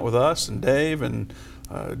to hang out with us and Dave and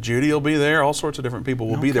Judy will be there. All sorts of different people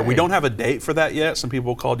will be there. We Okay. don't have a date for that yet. Some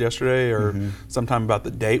people called yesterday or sometime about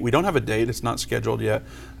the date. We don't have a date. It's not scheduled yet.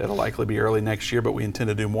 It'll likely be early next year, but we intend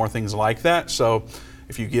to do more things like that. So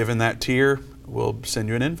if you give in that tier, we'll send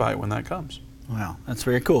you an invite when that comes. Wow, that's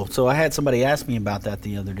very cool. So I had somebody ask me about that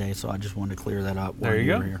the other day, so I just wanted to clear that up while There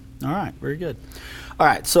you were go. here. All right, very good. All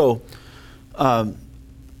right, so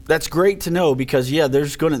that's great to know because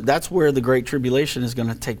that's where the Great Tribulation is going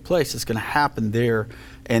to take place. It's going to happen there,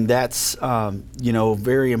 and that's a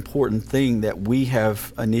very important thing that we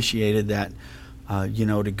have initiated that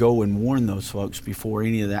to go and warn those folks before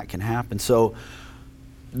any of that can happen. So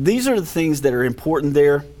these are the things that are important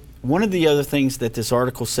there. One of the other things that this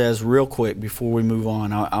article says, real quick before we move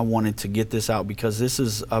on, I wanted to get this out because this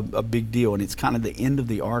is a big deal, and it's kind of the end of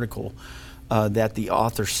the article that the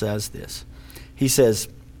author says this. He says,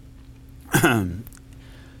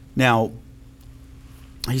 now,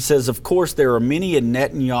 he says, of course, there are many in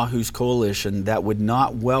Netanyahu's coalition that would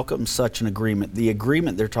not welcome such an agreement. The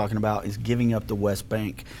agreement they're talking about is giving up the West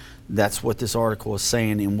Bank. That's what this article is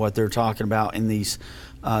saying and what they're talking about in these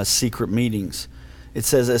secret meetings. It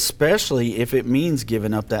says, especially if it means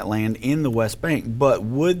giving up that land in the West Bank. But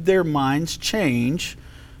would their minds change,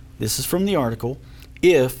 this is from the article,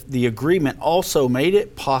 if the agreement also made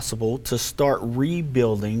it possible to start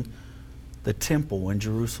rebuilding the temple in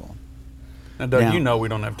Jerusalem? Now, Doug, Now- you know we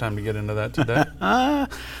don't have time to get into that today. I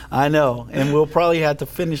know, and we'll probably have to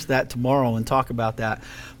finish that tomorrow and talk about that.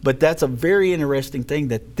 But that's a very interesting thing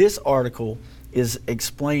that this article is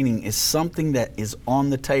explaining is something that is on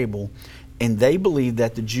the table, and they believe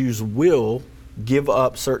that the Jews will give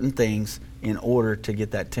up certain things in order to get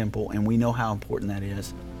that temple, and we know how important that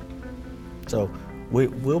is. So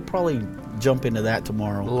we'll probably jump into that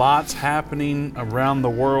tomorrow. Lots happening around the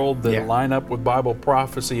world that Yeah. line up with Bible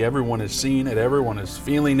prophecy. Everyone is seeing it. Everyone is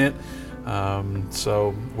feeling it.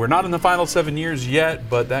 So we're not in the final 7 years yet,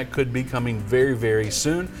 but that could be coming very, very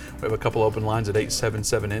soon. We have a couple open lines at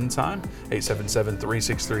 877 End Time,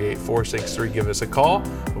 877-363-8463. Give us a call.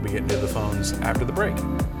 We'll be getting to the phones after the break.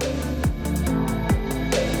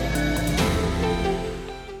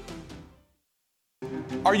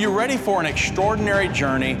 Are you ready for an extraordinary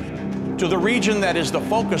journey to the region that is the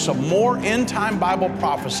focus of more end-time Bible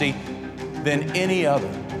prophecy than any other?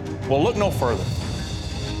 Well, look no further.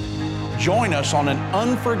 Join us on an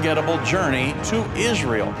unforgettable journey to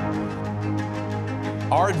Israel.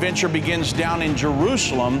 Our adventure begins down in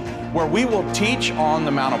Jerusalem, where we will teach on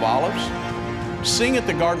the Mount of Olives, sing at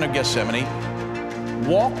the Garden of Gethsemane,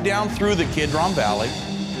 walk down through the Kidron Valley.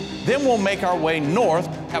 Then we'll make our way north,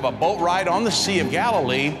 have a boat ride on the Sea of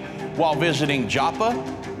Galilee while visiting Joppa,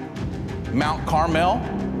 Mount Carmel,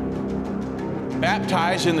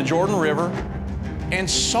 baptize in the Jordan River, and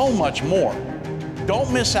so much more.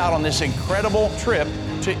 Don't miss out on this incredible trip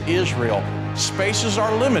to Israel. Spaces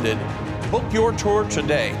are limited. Book your tour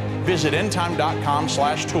today. Visit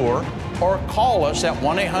endtime.com/tour or call us at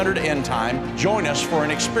 1-800-ENDTIME. Join us for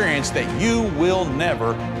an experience that you will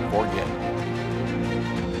never forget.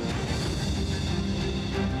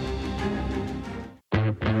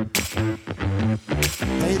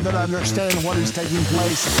 They that understand what is taking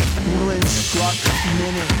place will instruct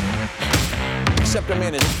many. Except a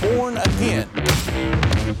man is born again,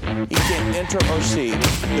 he can't enter or see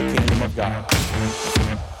the kingdom of God.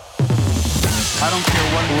 I don't care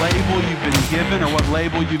what label you've been given or what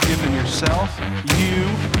label you've given yourself. You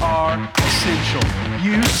are essential.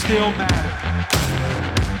 You still matter.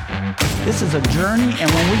 This is a journey, and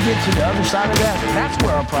when we get to the other side of that, that's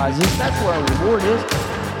where our prize is. That's where our reward is.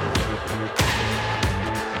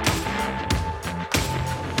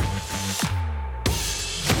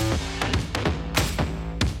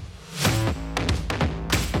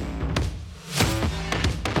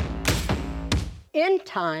 End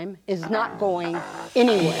time is not going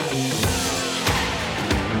anywhere.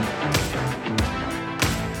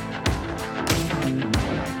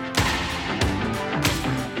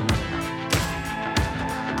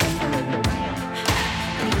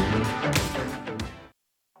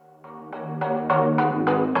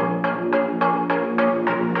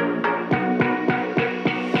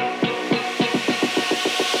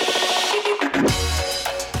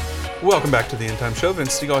 Welcome back to the End Time Show.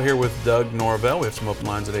 Vince Stegall here with Doug Norvell. We have some open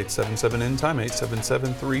lines at 877 End Time,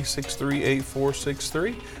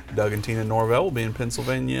 877-363-8463. Doug and Tina Norvell will be in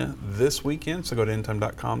Pennsylvania this weekend, so go to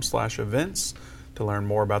endtime.com/events to learn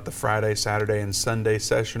more about the Friday, Saturday, and Sunday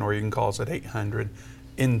session, or you can call us at 800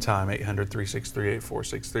 End Time,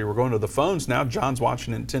 800-363-8463. We're going to the phones now. John's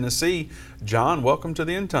watching in Tennessee. John, welcome to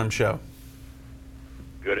the End Time Show.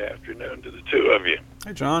 Good afternoon to the two of you.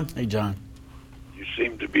 Hey, John. Hey, John. You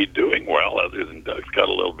seem to be doing well, other than Doug's got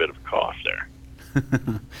a little bit of a cough there.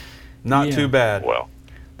 Not too bad. Well,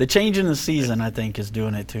 the change in the season, I think, is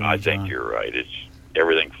doing it too. I think you're right. It's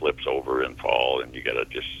everything flips over in fall, and you got to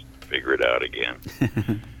just figure it out again.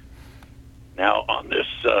 Now, on this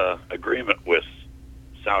agreement with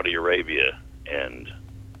Saudi Arabia and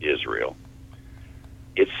Israel,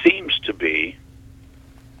 it seems to be,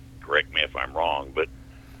 correct me if I'm wrong, but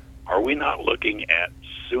are we not looking at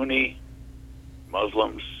Sunni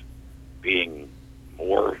Muslims being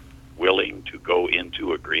more willing to go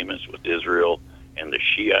into agreements with Israel and the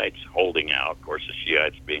Shiites holding out? Of course, the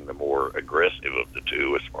Shiites being the more aggressive of the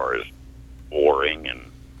two as far as warring and,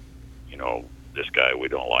 you know, this guy we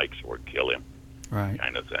don't like, so we'll kill him, right,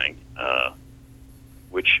 kind of thing.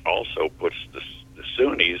 Which also puts the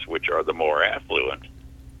Sunnis, which are the more affluent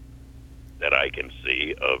that I can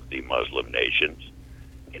see of the Muslim nations,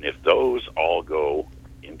 and if those all go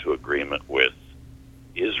into agreement with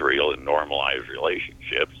Israel and normalized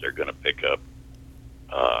relationships, they're going to pick up,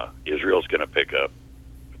 Israel's going to pick up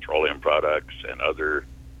petroleum products and other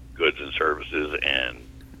goods and services, and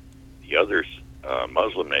the other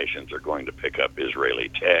Muslim nations are going to pick up Israeli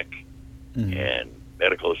tech and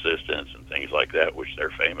medical assistance and things like that, which they're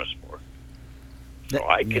famous for. So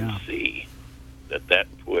I can see that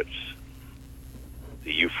puts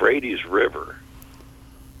the Euphrates River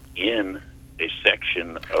in a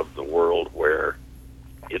section of the world where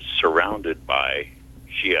it's surrounded by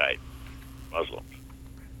Shiite Muslims,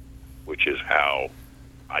 which is how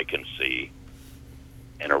I can see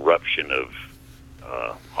an eruption of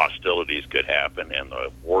hostilities could happen, and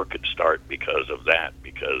the war could start because of that,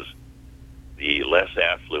 because the less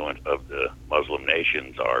affluent of the Muslim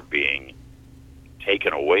nations are being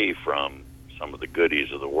taken away from some of the goodies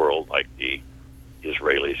of the world, like the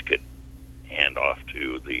Israelis could hand off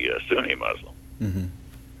to the Sunni Muslim. Mm-hmm.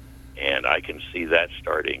 And I can see that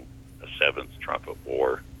starting a seventh trumpet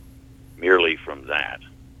war merely from that.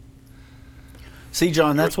 See,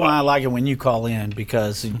 John, that's why I like it when you call in,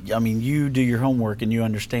 because, I mean, you do your homework and you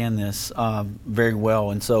understand this very well.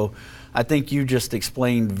 And so I think you just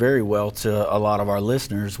explained very well to a lot of our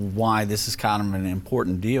listeners why this is kind of an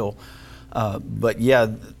important deal. But, yeah,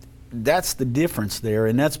 that's the difference there.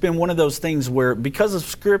 And that's been one of those things where, because of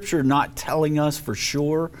Scripture not telling us for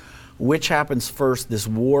sure which happens first, this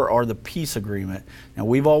war or the peace agreement. Now,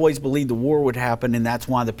 we've always believed the war would happen, and that's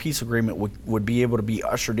why the peace agreement would be able to be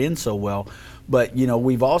ushered in so well. But, you know,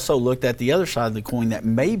 we've also looked at the other side of the coin, that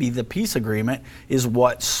maybe the peace agreement is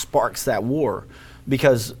what sparks that war.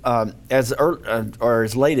 Because as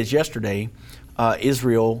late as yesterday,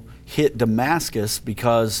 Israel hit Damascus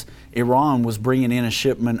because Iran was bringing in a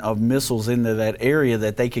shipment of missiles into that area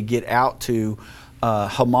that they could get out to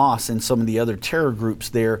Hamas and some of the other terror groups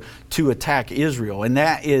there to attack Israel. And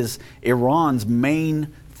that is Iran's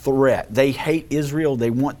main threat. They hate Israel.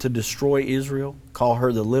 They want to destroy Israel, call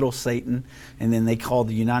her the little Satan, and then they call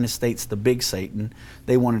the United States the big Satan.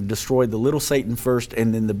 They want to destroy the little Satan first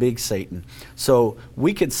and then the big Satan. So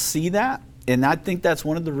we could see that, and I think that's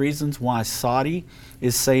one of the reasons why Saudi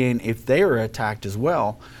is saying if they are attacked as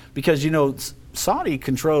well, because, you know, Saudi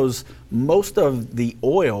controls most of the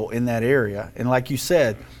oil in that area. And like you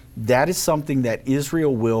said, that is something that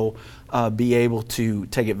Israel will be able to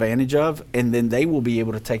take advantage of, and then they will be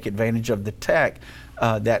able to take advantage of the tech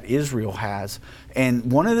that Israel has.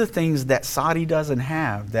 And one of the things that Saudi doesn't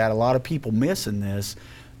have, that a lot of people miss in this,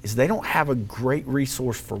 is they don't have a great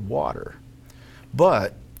resource for water.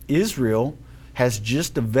 But Israel has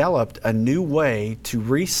just developed a new way to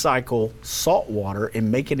recycle salt water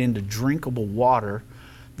and make it into drinkable water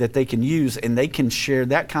that they can use, and they can share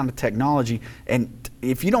that kind of technology. And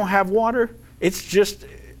if you don't have water, it's just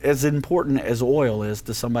as important as oil is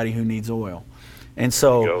to somebody who needs oil. And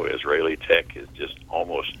so Israeli tech is just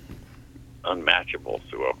almost unmatchable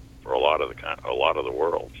for a lot of the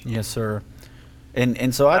world. Yes, sir.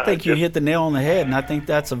 And so I think you hit the nail on the head, and I think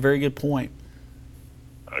that's a very good point.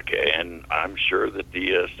 Okay, and I'm sure that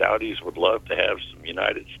the Saudis would love to have some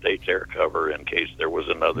United States air cover in case there was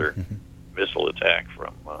another missile attack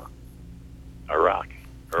from Iraq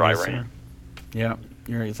or Yes, Iran. sir. Yeah,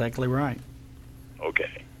 you're exactly right.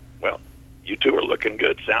 Okay, well, you two are looking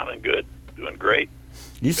good, sounding good, doing great.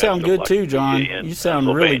 You sound good too, John. You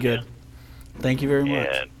sound really good. Thank you very much.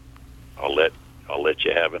 And I'll let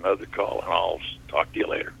you have another call, and I'll talk to you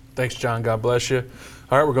later. Thanks, John. God bless you.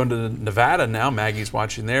 All right, we're going to Nevada now. Maggie's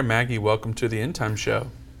watching there. Maggie, welcome to the End Time Show.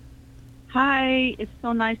 Hi, it's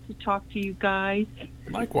so nice to talk to you guys.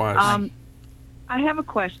 Likewise. I have a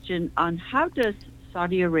question on how does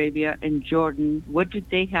Saudi Arabia and Jordan, what do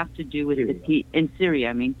they have to do with in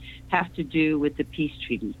Syria, have to do with the peace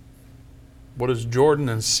treaty? What does Jordan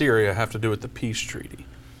and Syria have to do with the peace treaty?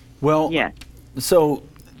 Well, yes. So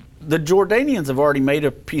the Jordanians have already made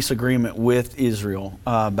a peace agreement with Israel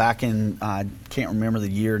back in, I can't remember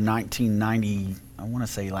the year, 1990, I want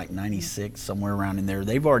to say like 96, somewhere around in there.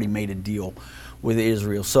 They've already made a deal with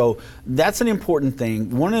Israel. So that's an important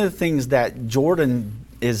thing. One of the things that Jordan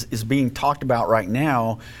is being talked about right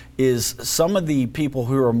now is some of the people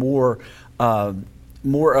who are more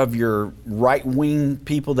of your right-wing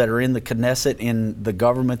people that are in the Knesset, in the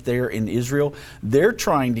government there in Israel. They're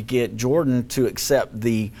trying to get Jordan to accept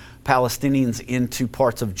the Palestinians into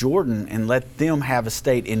parts of Jordan and let them have a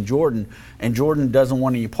state in Jordan, and Jordan doesn't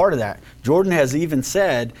want any part of that. Jordan has even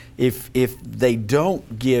said if they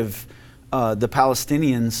don't give the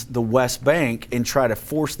Palestinians the West Bank and try to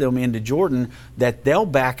force them into Jordan, that they'll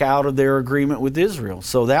back out of their agreement with Israel.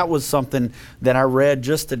 So that was something that I read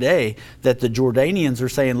just today, that the Jordanians are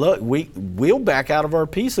saying, look, we'll back out of our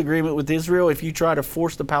peace agreement with Israel if you try to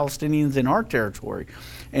force the Palestinians in our territory.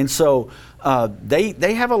 And so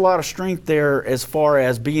they have a lot of strength there as far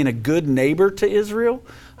as being a good neighbor to Israel.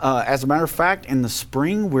 As a matter of fact, in the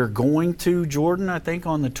spring, we're going to Jordan, I think,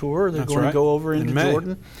 on the tour. They're going to go over into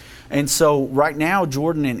Jordan. And so right now,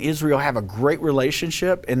 Jordan and Israel have a great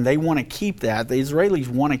relationship, and they want to keep that. The Israelis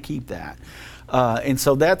want to keep that. And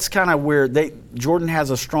so that's kind of where Jordan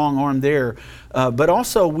has a strong arm there. But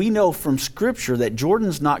also, we know from Scripture that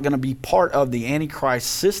Jordan's not going to be part of the Antichrist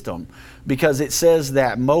system, because it says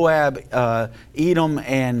that Moab, Edom,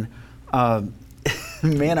 and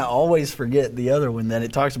man, I always forget the other one that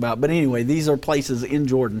it talks about. But anyway, these are places in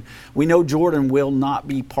Jordan. We know Jordan will not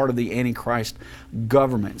be part of the Antichrist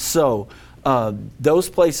government. So those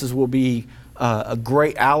places will be a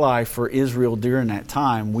great ally for Israel during that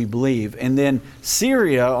time, we believe. And then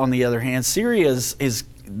Syria, on the other hand, Syria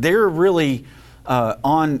they're really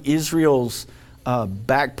on Israel's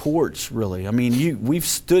back porch, really. I mean, we've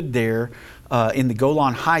stood there in the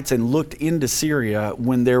Golan Heights and looked into Syria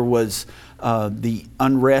when there was the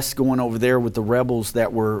unrest going over there with the rebels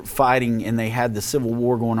that were fighting, and they had the civil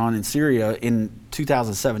war going on in Syria in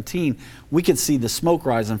 2017. We could see the smoke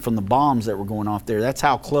rising from the bombs that were going off there. That's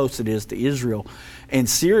how close it is to Israel. And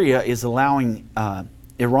Syria is allowing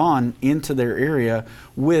Iran into their area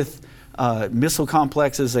with missile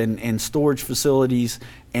complexes and storage facilities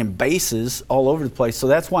and bases all over the place. So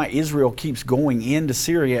that's why Israel keeps going into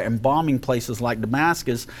Syria and bombing places like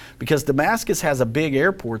Damascus, because Damascus has a big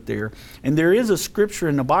airport there. And there is a scripture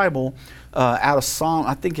in the Bible out of Psalm,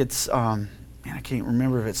 I think it's, I can't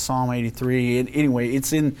remember if it's Psalm 83. Anyway,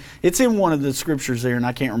 it's in one of the scriptures there, and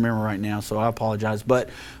I can't remember right now, so I apologize.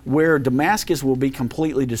 But where Damascus will be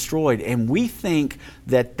completely destroyed, and we think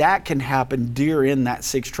that can happen during that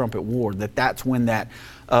Sixth Trumpet War, that's when that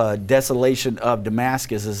desolation of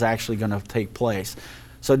Damascus is actually going to take place.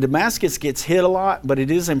 So Damascus gets hit a lot, but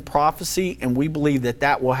it is in prophecy, and we believe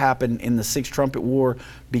that will happen in the Sixth Trumpet War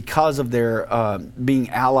because of their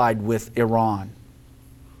being allied with Iran.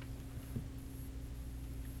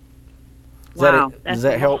 Wow, does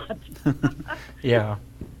that help? Yeah.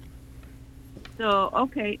 So,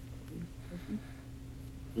 okay.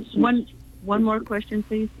 One one more question,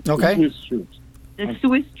 please. Okay. Swiss troops. The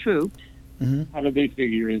Swiss troops. Mm-hmm. How do they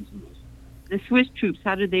figure into this? The Swiss troops.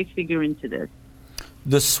 How do they figure into this?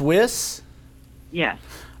 The Swiss? Yes.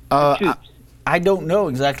 Troops. I don't know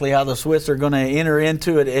exactly how the Swiss are going to enter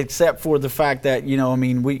into it, except for the fact that,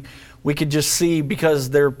 we could just see, because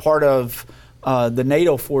they're part of the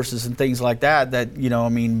NATO forces and things like that,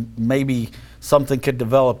 maybe something could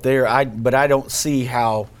develop there. But I don't see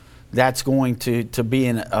how that's going to be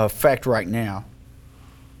in effect right now.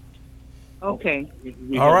 Okay.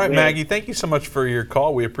 All right, Maggie, thank you so much for your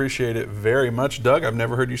call. We appreciate it very much. Doug, I've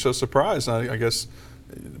never heard you so surprised. I guess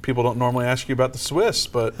people don't normally ask you about the Swiss,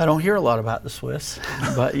 but I don't hear a lot about the Swiss,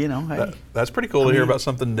 but hey. That's pretty cool to hear about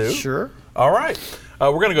something new. Sure. All right.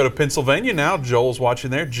 We're going to go to Pennsylvania now. Joel's watching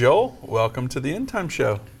there. Joel, welcome to the End Time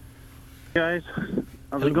Show. Guys,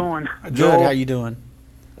 how's it going? Good. How you doing?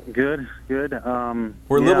 Good.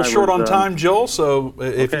 We're a little short on time, Joel, so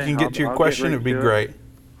if you can get to your question, it'd be great.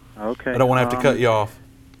 Okay. I don't want to have to cut you off.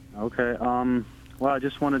 Okay. Well, I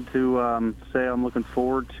just wanted to say I'm looking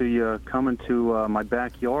forward to you coming to my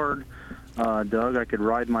backyard, Doug. I could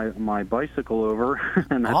ride my bicycle over.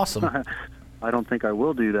 And awesome. I don't think I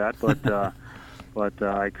will do that, but but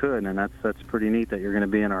I could, and that's pretty neat that you're going to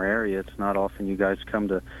be in our area. It's not often you guys come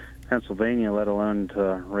to Pennsylvania, let alone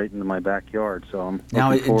right into my backyard. So I'm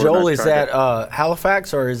now, Joel, is that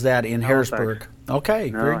Halifax or is that in Halifax. Harrisburg?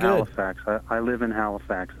 Okay, no, very good. Halifax. I live in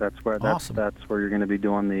Halifax. That's where awesome. that's where you're going to be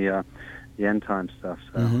doing the end time stuff.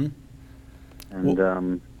 So. Mm-hmm.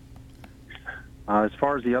 And as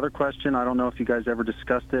far as the other question, I don't know if you guys ever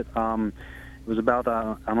discussed it. It was about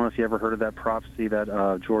I don't know if you ever heard of that prophecy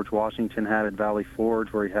that George Washington had at Valley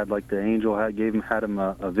Forge, where he had the angel had him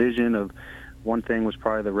a vision of. One thing was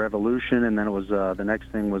probably the revolution, and then it was the next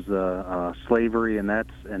thing was slavery and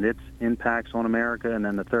its impacts on America, and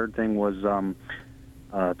then the third thing was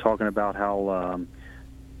talking about how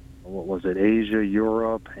what was it, Asia,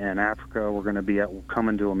 Europe, and Africa were going to be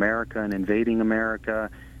coming to America and invading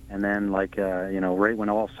America, and then right when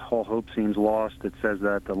all hope seems lost, it says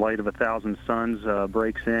that the light of 1,000 suns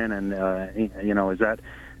breaks in, and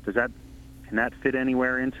can that fit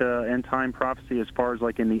anywhere into end time prophecy as far as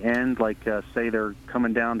in the end, say they're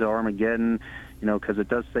coming down to Armageddon, because it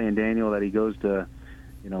does say in Daniel that he goes to,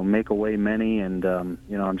 make away many, and I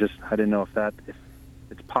didn't know if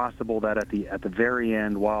it's possible that at the very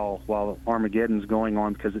end, while Armageddon's going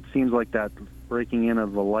on, because it seems like that breaking in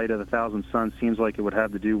of the light of 1,000 suns seems like it would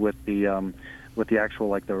have to do with the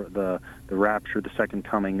actual the rapture, the second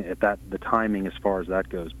coming, the timing as far as that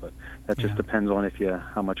goes. But that just depends on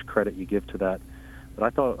how much credit you give to that. But I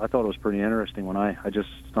thought it was pretty interesting when I just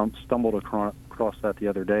stumbled across that the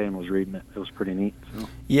other day and was reading it. It was pretty neat. So.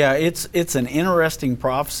 Yeah, it's an interesting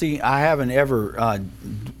prophecy. I haven't ever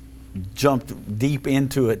jumped deep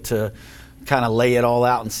into it to kind of lay it all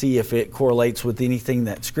out and see if it correlates with anything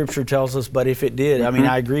that Scripture tells us. But if it did, I mean,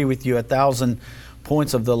 I agree with you 1,000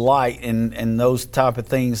 points of the light and those type of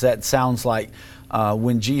things. That sounds like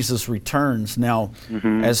when Jesus returns. Now,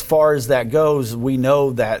 as far as that goes, we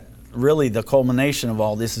know that really the culmination of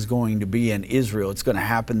all this is going to be in Israel. It's going to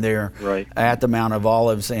happen there at the Mount of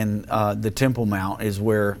Olives, and the Temple Mount is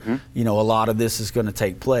where a lot of this is going to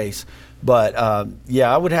take place. But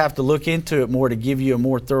I would have to look into it more to give you a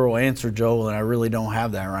more thorough answer, Joel, and I really don't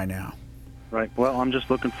have that right now. Right. Well, I'm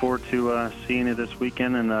just looking forward to seeing you this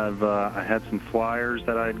weekend, and I had some flyers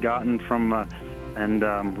that I had gotten from,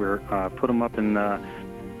 and we're put them up in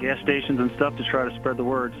gas stations and stuff to try to spread the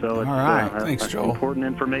word. So it's all right. Thanks, Joel. Important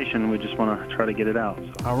information. We just want to try to get it out.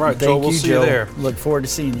 So. All right, Joel. We'll see you there. Look forward to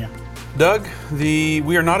seeing you. Doug,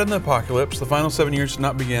 we are not in the apocalypse. The final 7 years did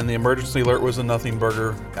not begin. The emergency alert was a nothing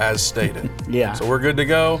burger, as stated. Yeah. So we're good to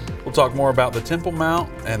go. We'll talk more about the Temple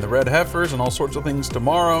Mount and the red heifers and all sorts of things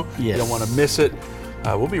tomorrow. Yes. You don't want to miss it.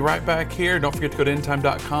 We'll be right back here. Don't forget to go to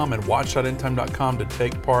endtime.com and watch.endtime.com to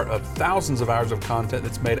take part of thousands of hours of content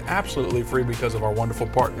that's made absolutely free because of our wonderful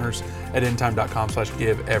partners at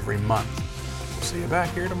endtime.com/give every month. We'll see you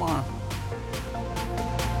back here tomorrow.